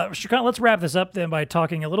 Shrikant, let's wrap this up then by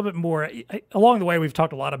talking a little bit more. Along the way, we've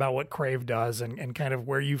talked a lot about what Crave does and kind of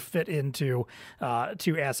where you fit into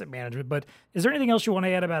to asset management. But is there anything else you want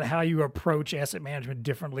to add about how you approach asset management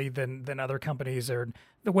differently than other companies, or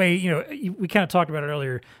the way, we kind of talked about it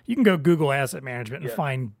earlier. You can go Google asset management and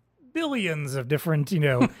find billions of different,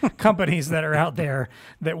 companies that are out there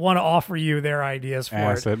that want to offer you their ideas for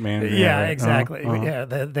asset management. Yeah, exactly. Yeah,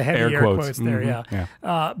 the heavy air quotes there.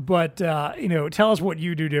 But tell us what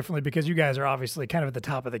you do differently, because you guys are obviously kind of at the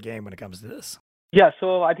top of the game when it comes to this. Yeah,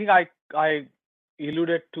 so I think I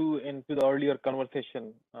alluded to into the earlier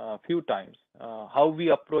conversation a few times. How we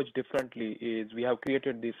approach differently is we have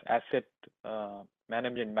created this asset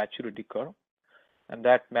management maturity curve, and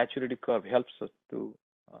that maturity curve helps us to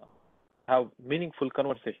have meaningful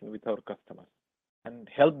conversation with our customers and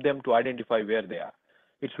help them to identify where they are.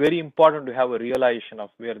 It's very important to have a realization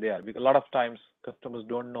of where they are, because a lot of times customers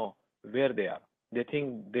don't know where they are. They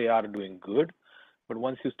think they are doing good, but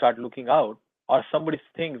once you start looking out, or somebody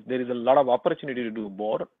thinks there is a lot of opportunity to do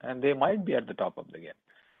more, and they might be at the top of the game.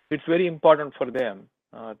 It's very important for them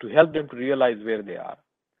to help them to realize where they are,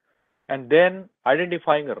 and then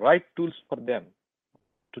identifying the right tools for them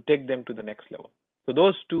to take them to the next level. So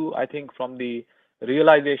those two, I think, from the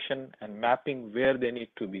realization and mapping where they need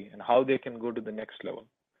to be and how they can go to the next level.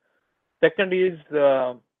 Second is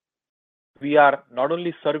we are not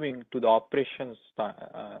only serving to the operations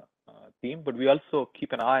team, but we also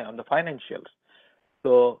keep an eye on the financials.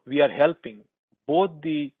 So we are helping both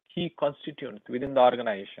the key constituents within the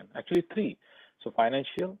organization, actually three. So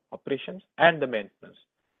financial, operations, and the maintenance,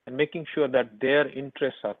 and making sure that their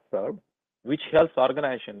interests are served, which helps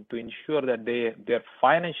organization to ensure that their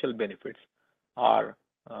financial benefits are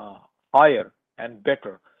higher and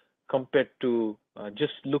better compared to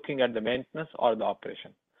just looking at the maintenance or the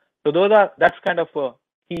operation. So that's kind of a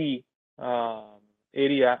key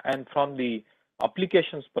area. And from the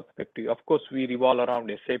applications perspective, of course, we revolve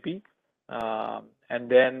around SAP, and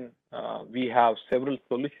then we have several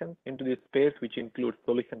solutions into this space, which include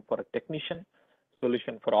solution for a technician,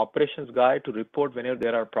 solution for operations guy to report whenever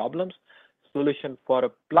there are problems, solution for a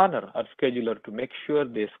planner or scheduler to make sure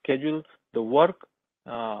they schedule the work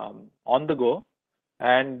on the go,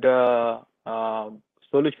 and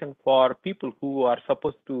solution for people who are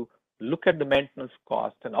supposed to look at the maintenance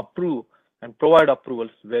cost and approve and provide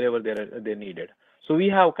approvals wherever they're needed. So we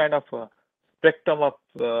have kind of a spectrum of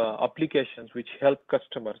applications which help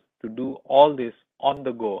customers to do all this on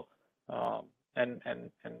the go and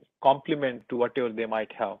complement to whatever they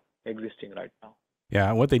might have existing right now.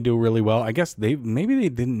 Yeah, what they do really well, I guess maybe they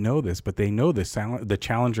didn't know this, but they know the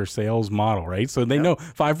challenger sales model, right? So they know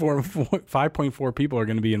 5.4 people are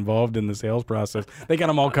going to be involved in the sales process. They got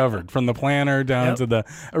them all covered, from the planner down to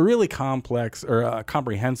a really complex or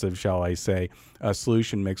comprehensive, shall I say,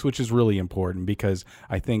 solution mix, which is really important, because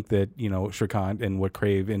I think that, Shrikant and what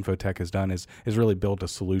Crave Infotech has done is really built a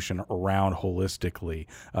solution around holistically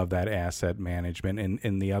of that asset management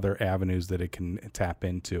and the other avenues that it can tap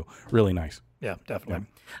into. Really nice. Yeah, definitely.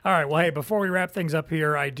 Yeah. All right. Well, hey, before we wrap things up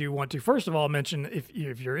here, I do want to, first of all, mention if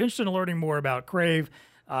you're interested in learning more about Crave,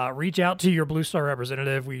 reach out to your Blue Star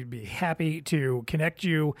representative. We'd be happy to connect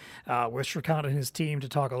you with Shrikant and his team to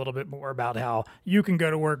talk a little bit more about how you can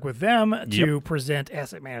go to work with them to present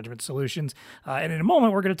asset management solutions. And in a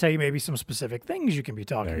moment, we're going to tell you maybe some specific things you can be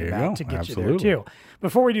talking about to get you there too.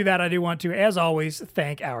 Before we do that, I do want to, as always,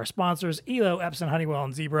 thank our sponsors, Elo, Epson, Honeywell,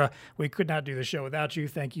 and Zebra. We could not do the show without you.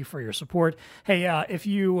 Thank you for your support. Hey, if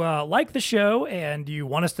you like the show and you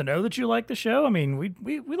want us to know that you like the show, I mean, we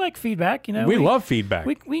like feedback. We love feedback.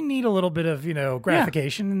 We need a little bit of,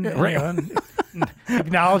 gratification, and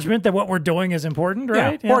acknowledgement that what we're doing is important,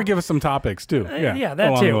 right? Or give us some topics too.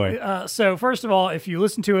 That too. So first of all, if you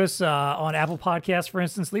listen to us on Apple Podcasts, for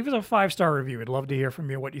instance, leave us a 5-star review. We'd love to hear from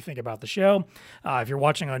you what you think about the show. If you're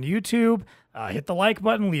watching on YouTube, hit the like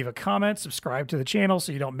button, leave a comment, subscribe to the channel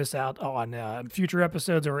so you don't miss out on future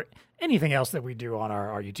episodes or anything else that we do on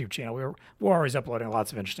our YouTube channel. We're always uploading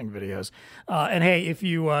lots of interesting videos. And hey, if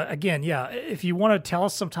you, if you want to tell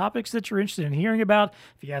us some topics that you're interested in hearing about,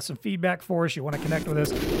 if you have some feedback for us, you want to connect with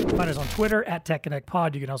us, find us on Twitter at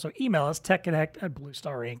TechConnectPod. You can also email us,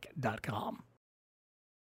 techconnect@bluestarinc.com.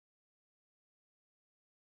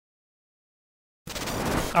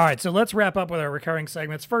 All right, so let's wrap up with our recurring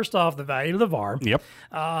segments. First off, the value of the VAR. Yep.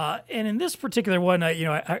 And in this particular one,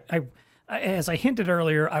 as I hinted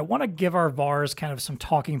earlier, I want to give our VARs kind of some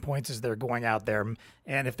talking points as they're going out there.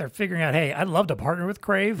 And if they're figuring out, hey, I'd love to partner with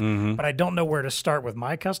Crave, but I don't know where to start with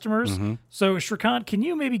my customers. So, Shrikant, can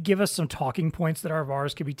you maybe give us some talking points that our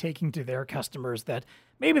VARs could be taking to their customers that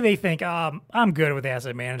maybe they think, I'm good with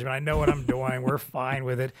asset management. I know what I'm doing. We're fine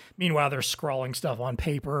with it. Meanwhile, they're scrawling stuff on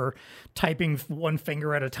paper, typing one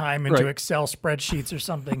finger at a time into Excel spreadsheets or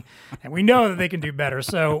something. And we know that they can do better.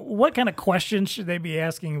 So what kind of questions should they be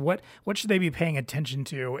asking? What should they be paying attention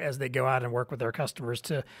to as they go out and work with their customers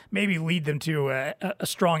to maybe lead them to a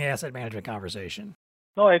strong asset management conversation?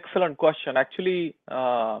 No, excellent question. Actually,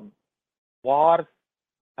 VARs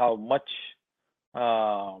have much...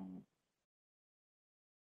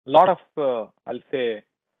 lot of, I'll say,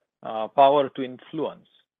 power to influence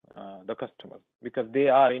the customers because they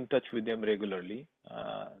are in touch with them regularly.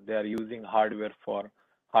 They are using hardware for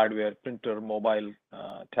hardware, printer, mobile,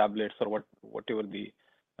 tablets, or whatever the.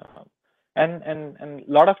 And a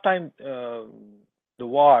lot of time, the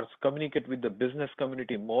VARs communicate with the business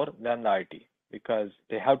community more than the IT because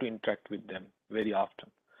they have to interact with them very often.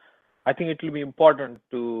 I think it will be important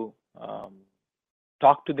to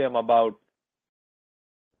talk to them about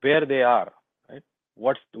where they are, right?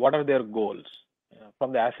 What are their goals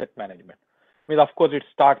from the asset management? I mean, of course, it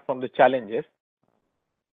starts from the challenges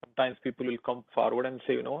Sometimes people will come forward and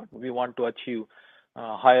say, you know what, we want to achieve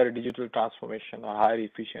higher digital transformation or higher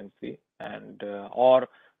efficiency, and or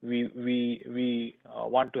we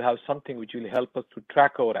want to have something which will help us to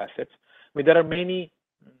track our assets. I mean, there are many.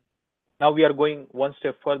 Now we are going one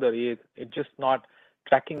step further. It's just not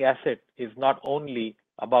tracking asset is not only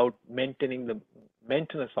about maintaining the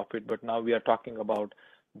maintenance of it, but now we are talking about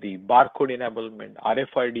the barcode enablement,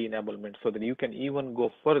 RFID enablement, so that you can even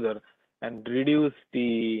go further and reduce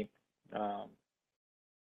the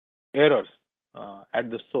errors at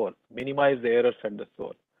the source, minimize the errors at the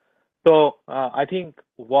source. So I think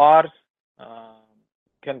VARs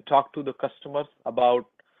can talk to the customers about,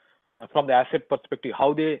 from the asset perspective,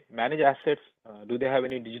 how they manage assets. Do they have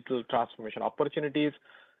any digital transformation opportunities,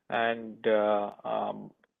 and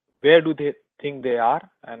where do they think they are,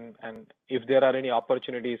 and if there are any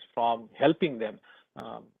opportunities from helping them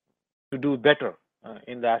to do better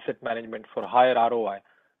in the asset management for higher ROI. I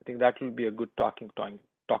think that will be a good talking point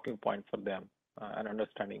for them and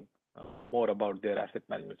understanding more about their asset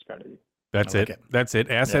management strategy. That's it. That's it.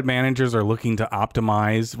 Asset managers are looking to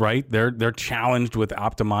optimize, right? They're challenged with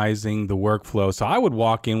optimizing the workflow. So I would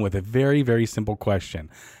walk in with a very, very simple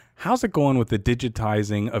question. How's it going with the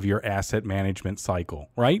digitizing of your asset management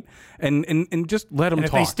cycle, right? And just let them talk.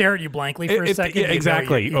 If they stare at you blankly for a second,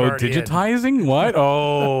 exactly. Digitizing? What?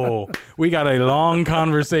 Oh, we got a long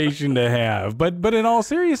conversation to have. But in all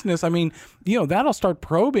seriousness, I mean, that'll start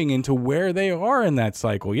probing into where they are in that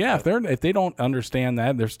cycle. Yeah, if they don't understand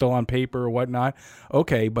that, they're still on paper or whatnot.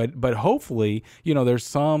 Okay, but hopefully, there's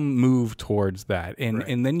some move towards that,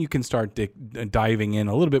 and then you can start diving in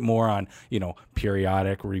a little bit more on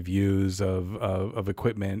periodic reviews of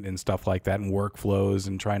equipment and stuff like that, and workflows,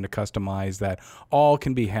 and trying to customize that. All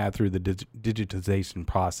can be had through the digitization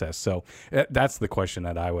process. So that's the question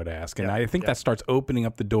that I would ask, and I think that starts opening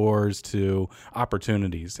up the doors to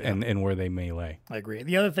opportunities and where they may lay. I agree.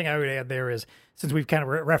 The other thing I would add there is, since we've kind of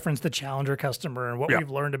referenced the challenger customer and what we've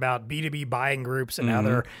learned about B2B buying groups, and how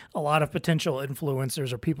there are a lot of potential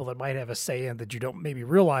influencers or people that might have a say in that you don't maybe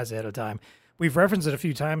realize ahead of time. We've referenced it a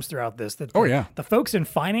few times throughout this, that the folks in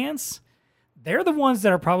finance, they're the ones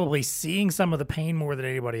that are probably seeing some of the pain more than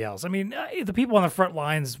anybody else. I mean, the people on the front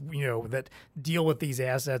lines, that deal with these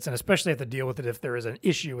assets, and especially have to deal with it if there is an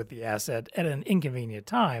issue with the asset at an inconvenient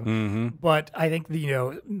time. Mm-hmm. But I think,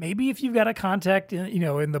 maybe if you've got a contact,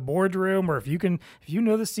 in the boardroom, or if you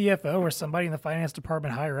know the CFO or somebody in the finance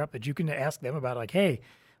department higher up, that you can ask them about, like, hey,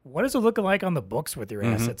 what is it looking like on the books with your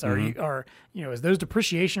assets? Is those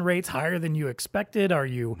depreciation rates higher than you expected? Or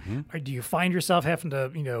do you find yourself having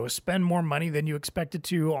to, spend more money than you expected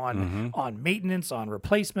to on maintenance, on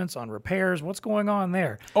replacements, on repairs? What's going on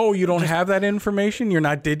there? Oh, you don't have that information? You're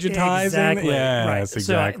not digitizing? Exactly. Yeah, right. That's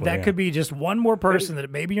exactly. So that could be just one more person that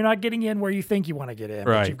maybe you're not getting in where you think you want to get in,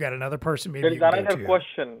 but you've got another person maybe. There's another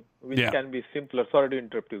question which can be simpler. Sorry to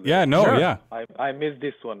interrupt you. Yeah, no, sure. I missed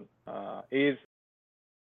this one.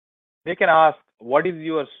 They can ask, what is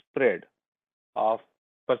your spread of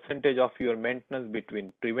percentage of your maintenance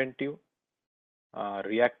between preventive,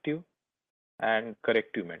 reactive, and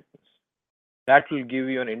corrective maintenance? That will give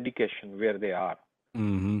you an indication where they are.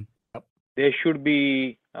 Mm-hmm. They should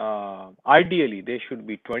be, ideally, they should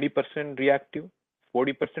be 20% reactive,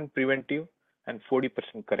 40% preventive, and 40%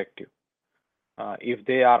 corrective. If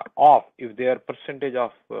they are off, if their percentage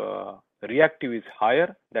of reactive is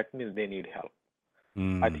higher, that means they need help.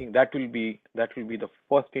 I think that will be the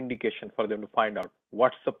first indication for them to find out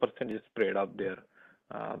what's the percentage spread of their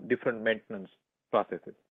different maintenance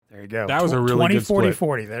processes. There you go. That was a really good split.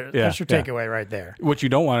 40. That's your takeaway right there. What you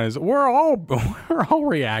don't want is we're all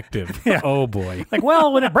reactive. Oh boy. Like,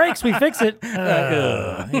 well, when it breaks, we fix it.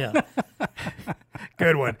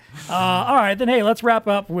 Good one. All right, then, hey, let's wrap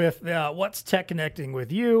up with What's Tech Connecting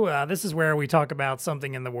with You. This is where we talk about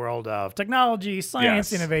something in the world of technology,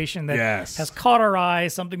 science, innovation that has caught our eye,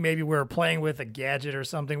 something maybe we're playing with, a gadget or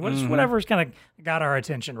something, whatever's kind of got our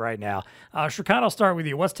attention right now. Shrikant, I'll start with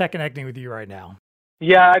you. What's Tech Connecting with You right now?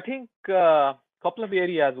 Yeah, I think a couple of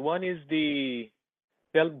areas. One is the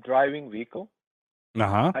self-driving vehicle.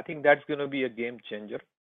 I think that's going to be a game changer.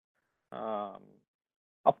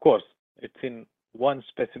 Of course, it's in one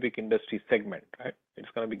specific industry segment, right? It's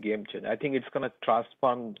going to be game changer. I think it's going to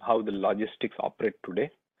transform how the logistics operate today.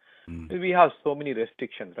 We have so many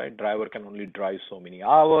restrictions, right? Driver can only drive so many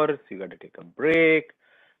hours. You got to take a break.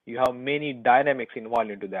 You have many dynamics involved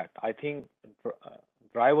into that. I think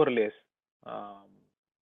driverless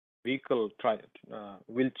vehicle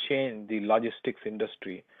will change the logistics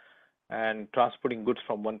industry and transporting goods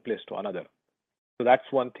from one place to another. So that's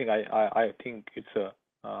one thing I think it's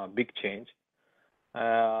a big change.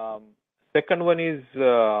 Second one is,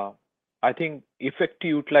 I think, effective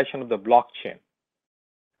utilization of the blockchain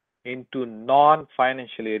into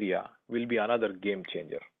non-financial area will be another game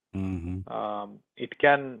changer. It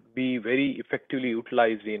can be very effectively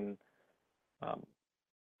utilized in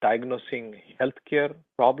diagnosing healthcare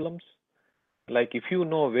problems. Like if you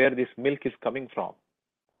know where this milk is coming from,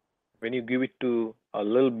 when you give it to a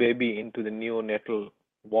little baby into the neonatal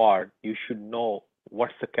ward, you should know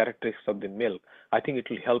what's the characteristics of the milk. I think it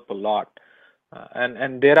will help a lot.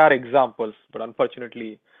 And there are examples, but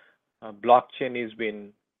unfortunately, blockchain is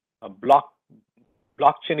blocked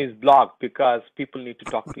because people need to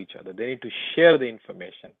talk to each other. They need to share the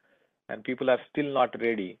information, and people are still not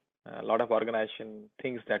ready. A lot of organization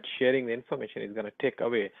thinks that sharing the information is going to take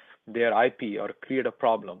away their IP or create a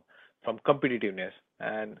problem from competitiveness.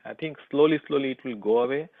 And I think slowly it will go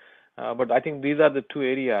away. But I think these are the two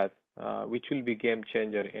areas which will be game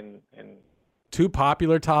changer in two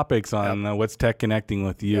popular topics on what's tech connecting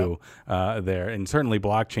with you there, and certainly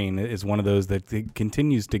blockchain is one of those that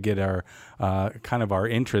continues to get our kind of our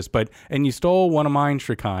interest. And you stole one of mine,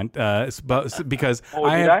 Shrikant, because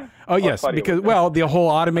the whole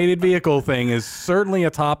automated vehicle thing is certainly a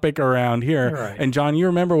topic around here. Right. And John, you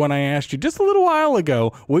remember when I asked you just a little while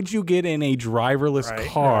ago, would you get in a driverless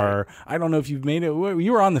car? Right. I don't know if you've made it.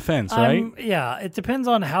 You were on the fence, right? Yeah, it depends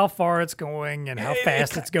on how far it's going and how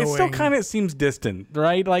fast it's going. It still kind of seems distant,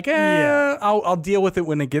 right? Like, I'll deal with it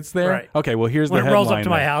when it gets there. Right. Okay, well, here's when the it rolls headline up to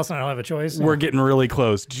my house and I don't have a choice. We're getting really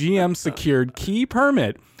close. GM secured key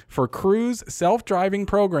permit for Cruise self-driving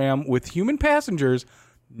program with human passengers,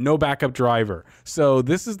 no backup driver. So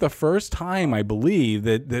this is the first time, I believe,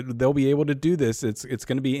 that they'll be able to do this. It's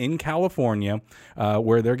going to be in California,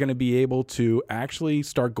 where they're going to be able to actually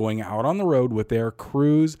start going out on the road with their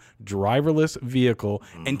Cruise driverless vehicle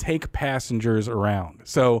and take passengers around.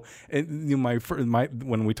 So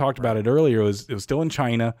when we talked about it earlier, it was still in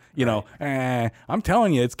China. I'm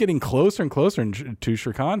telling you, it's getting closer and closer. And to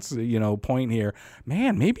Shrikant's point here,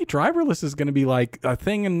 man, maybe driverless is going to be like a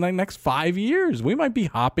thing in the next 5 years. We might be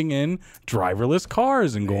hopping in driverless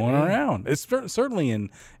cars and going around. It's certainly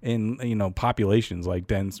in populations like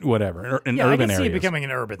dense, whatever, in urban areas. I can see it becoming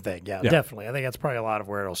an urban thing. Yeah, definitely. I think that's probably a lot of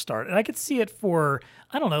where it'll start. And I could see it for,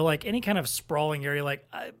 I don't know, like any kind of sprawling area, like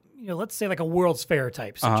let's say like a World's Fair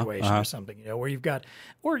type situation or something, where you've got,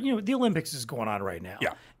 the Olympics is going on right now.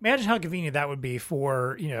 Yeah. Imagine how convenient that would be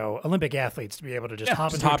for, Olympic athletes to be able to just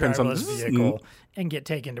hop into a driverless vehicle and get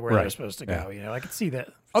taken to where they're supposed to go. I could see that.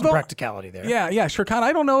 Some practicality there. Yeah, Shrikant,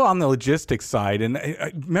 I don't know on the logistics side. And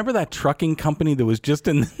remember that trucking company that was just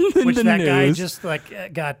in the news? That news? Guy just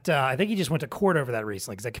got, I think he just went to court over that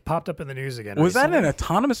recently because it popped up in the news again. Was that an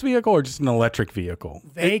autonomous vehicle or just an electric vehicle?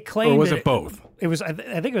 They claimed, or was it both? It was. I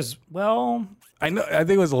think it was. I think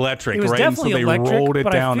it was electric. It was right? definitely and so they electric, rolled it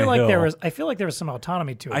but down I feel like hill. there was some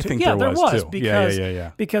autonomy to it. I think there was was too.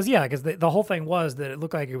 because because the whole thing was that it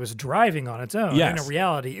looked like it was driving on its own. Yes. In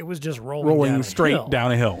reality, it was just rolling straight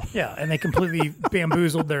down a hill. Yeah, and they completely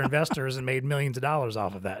bamboozled their investors and made millions of dollars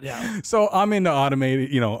off of that. Yeah. So I'm into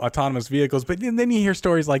autonomous vehicles, but then you hear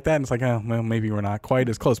stories like that, and it's like, oh, well, maybe we're not quite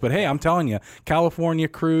as close. But hey, I'm telling you, California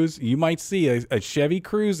Cruise, you might see a Chevy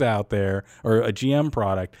Cruise out there or a GM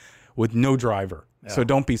product with no driver. Yeah. So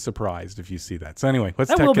don't be surprised if you see that. So anyway,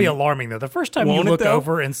 that will be alarming, though. The first time you look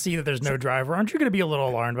over and see that there's no driver, aren't you going to be a little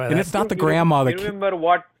alarmed by that? And it's not the grandma that... You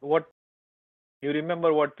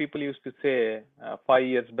remember what people used to say 5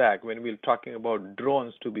 years back when we were talking about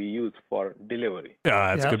drones to be used for delivery?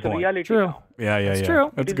 Yeah, that's a good point. Reality true. Now. Yeah. It's true.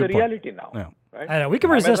 It is a reality now. Yeah. Right? I know. We can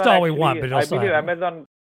resist all we want, but it'll believe Amazon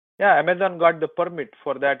got the permit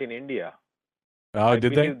for that in India. Oh,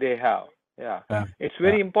 did they? They have. Yeah. It's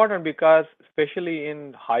very important because especially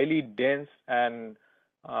in highly dense and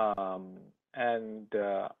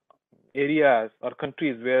areas or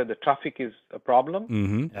countries where the traffic is a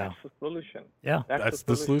problem, that's the solution. Yeah, that's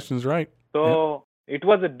the solution, is right. So it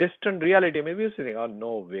was a distant reality. Maybe you're saying, oh,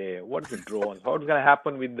 no way. What's the drones? What's going to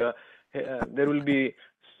happen with there will be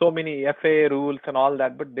so many FAA rules and all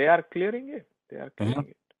that, but they are clearing it.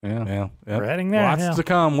 Yeah. We're heading there. Lots to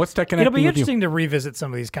come. What's tech connecting? It'll be interesting to revisit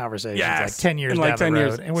some of these conversations like 10 years down the road.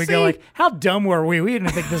 Years. And we go like, how dumb were we? We didn't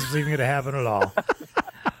think this was even going to happen at all.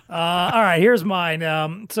 All right, here's mine.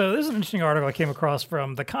 So this is an interesting article I came across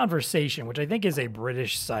from The Conversation, which I think is a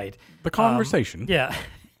British site. The Conversation? Yeah.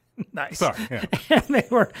 Nice. Sorry. Yeah. And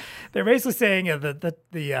they're basically saying that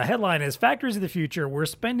the headline is "Factories of the Future. We're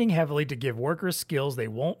spending heavily to give workers skills they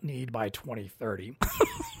won't need by 2030."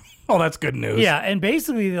 Oh, that's good news. Yeah, and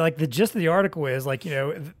basically, like, the gist of the article is, like,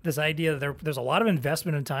 this idea that there's a lot of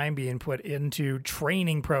investment and time being put into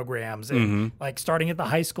training programs and, like, starting at the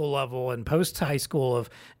high school level and post-high school of,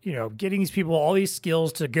 getting these people all these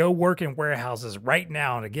skills to go work in warehouses right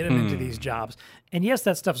now and to get them into these jobs. And yes,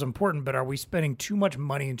 that stuff's important, but are we spending too much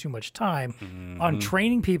money and too much time on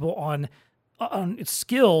training people on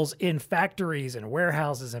skills in factories and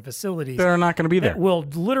warehouses and facilities that are not going to be there, that will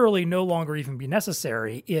literally no longer even be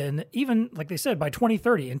necessary in, even like they said, by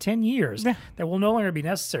 2030, in 10 years, that will no longer be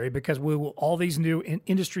necessary because we will all these new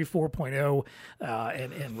Industry 4.0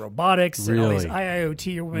 and robotics and all these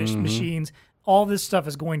IIoT machines. All this stuff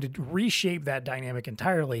is going to reshape that dynamic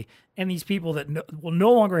entirely, and these people that will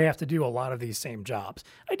no longer have to do a lot of these same jobs.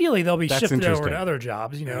 Ideally, they'll be shifted over to other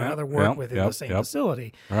jobs, and other work within the same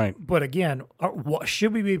facility. Right. But again,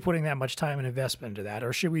 should we be putting that much time and investment into that,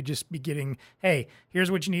 or should we just be getting, hey,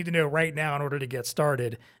 here's what you need to know right now in order to get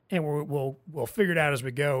started, and we'll figure it out as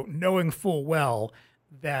we go, knowing full well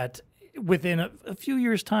that within a few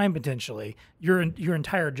years' time, potentially, your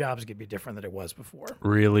entire job is going to be different than it was before.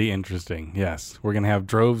 Really interesting. Yes. We're going to have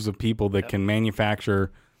droves of people that can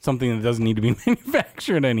manufacture something that doesn't need to be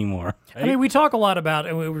manufactured anymore. Right? I mean, we talk a lot about,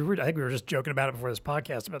 and I think we were just joking about it before this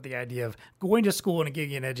podcast, about the idea of going to school and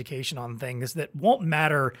getting an education on things that won't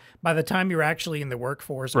matter by the time you're actually in the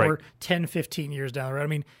workforce or 10, 15 years down the road. I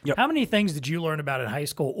mean, how many things did you learn about in high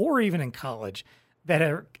school or even in college that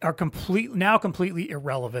are completely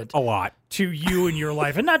irrelevant? A lot. To you and your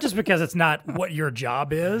life. And not just because it's not what your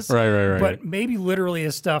job is, right. But maybe literally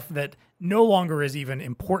is stuff that no longer is even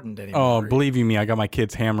important anymore. Oh, believe you me, I got my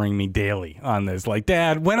kids hammering me daily on this. Like,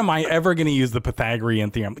 Dad, when am I ever going to use the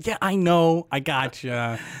Pythagorean theorem? Yeah, I know, I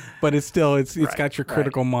gotcha. But it's still, it's got your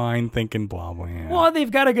critical mind thinking blah, blah. Yeah. Well,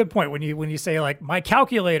 they've got a good point when you say, like, my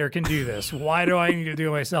calculator can do this. Why do I need to do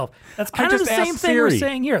it myself? That's kind of the same thing we're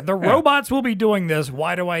saying here. The robots will be doing this.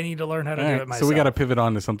 Why do I need to learn how to do it myself? So we got to pivot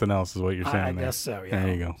on to something else is what you're saying. I guess so, yeah.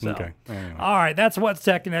 There you go. So, okay. Anyway. All right, that's What's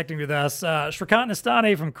Tech Connecting with us. Shrikant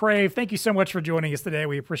Nastane from Crave, thank you so much for joining us today.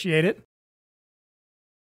 We appreciate it.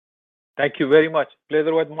 Thank you very much.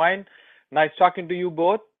 Pleasure was mine. Nice talking to you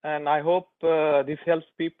both, and I hope this helps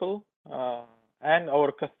people and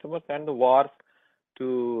our customers and the VARs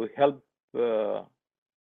to help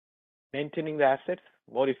maintaining the assets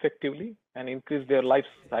more effectively and increase their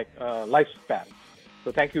lifespan.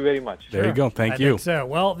 So thank you very much. There you go. Thank you. Think so.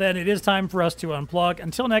 Well, then it is time for us to unplug.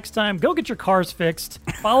 Until next time, go get your cars fixed.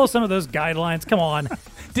 Follow some of those guidelines. Come on.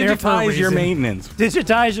 Digitize your maintenance.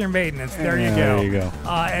 Digitize your maintenance. There you go. There you go.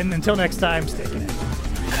 And until next time, stay connected.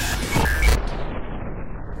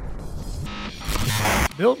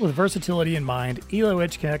 Built with versatility in mind, Elo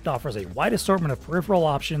Edge Connect offers a wide assortment of peripheral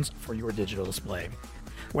options for your digital display.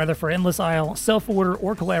 Whether for endless aisle, self-order,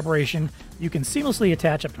 or collaboration, you can seamlessly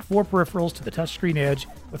attach up to 4 peripherals to the touchscreen edge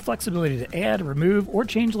with flexibility to add, remove, or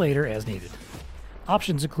change later as needed.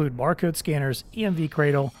 Options include barcode scanners, EMV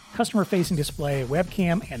cradle, customer-facing display,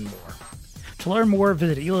 webcam, and more. To learn more,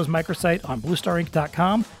 visit Elo's microsite on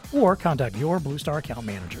BlueStarInc.com or contact your Bluestar account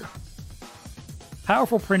manager.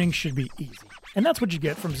 Powerful printing should be easy, and that's what you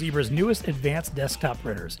get from Zebra's newest advanced desktop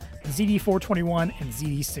printers, the ZD421 and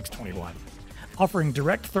ZD621. Offering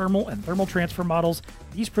direct thermal and thermal transfer models,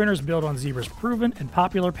 these printers build on Zebra's proven and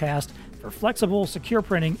popular past for flexible, secure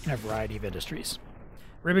printing in a variety of industries.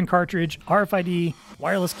 Ribbon cartridge, RFID,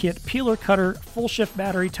 wireless kit, peeler cutter, full shift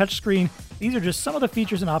battery, touchscreen, these are just some of the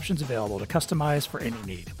features and options available to customize for any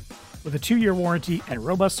need. With a 2-year warranty and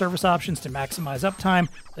robust service options to maximize uptime,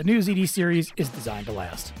 the new ZD series is designed to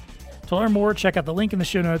last. To learn more, check out the link in the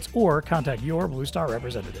show notes or contact your Bluestar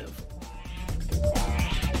representative.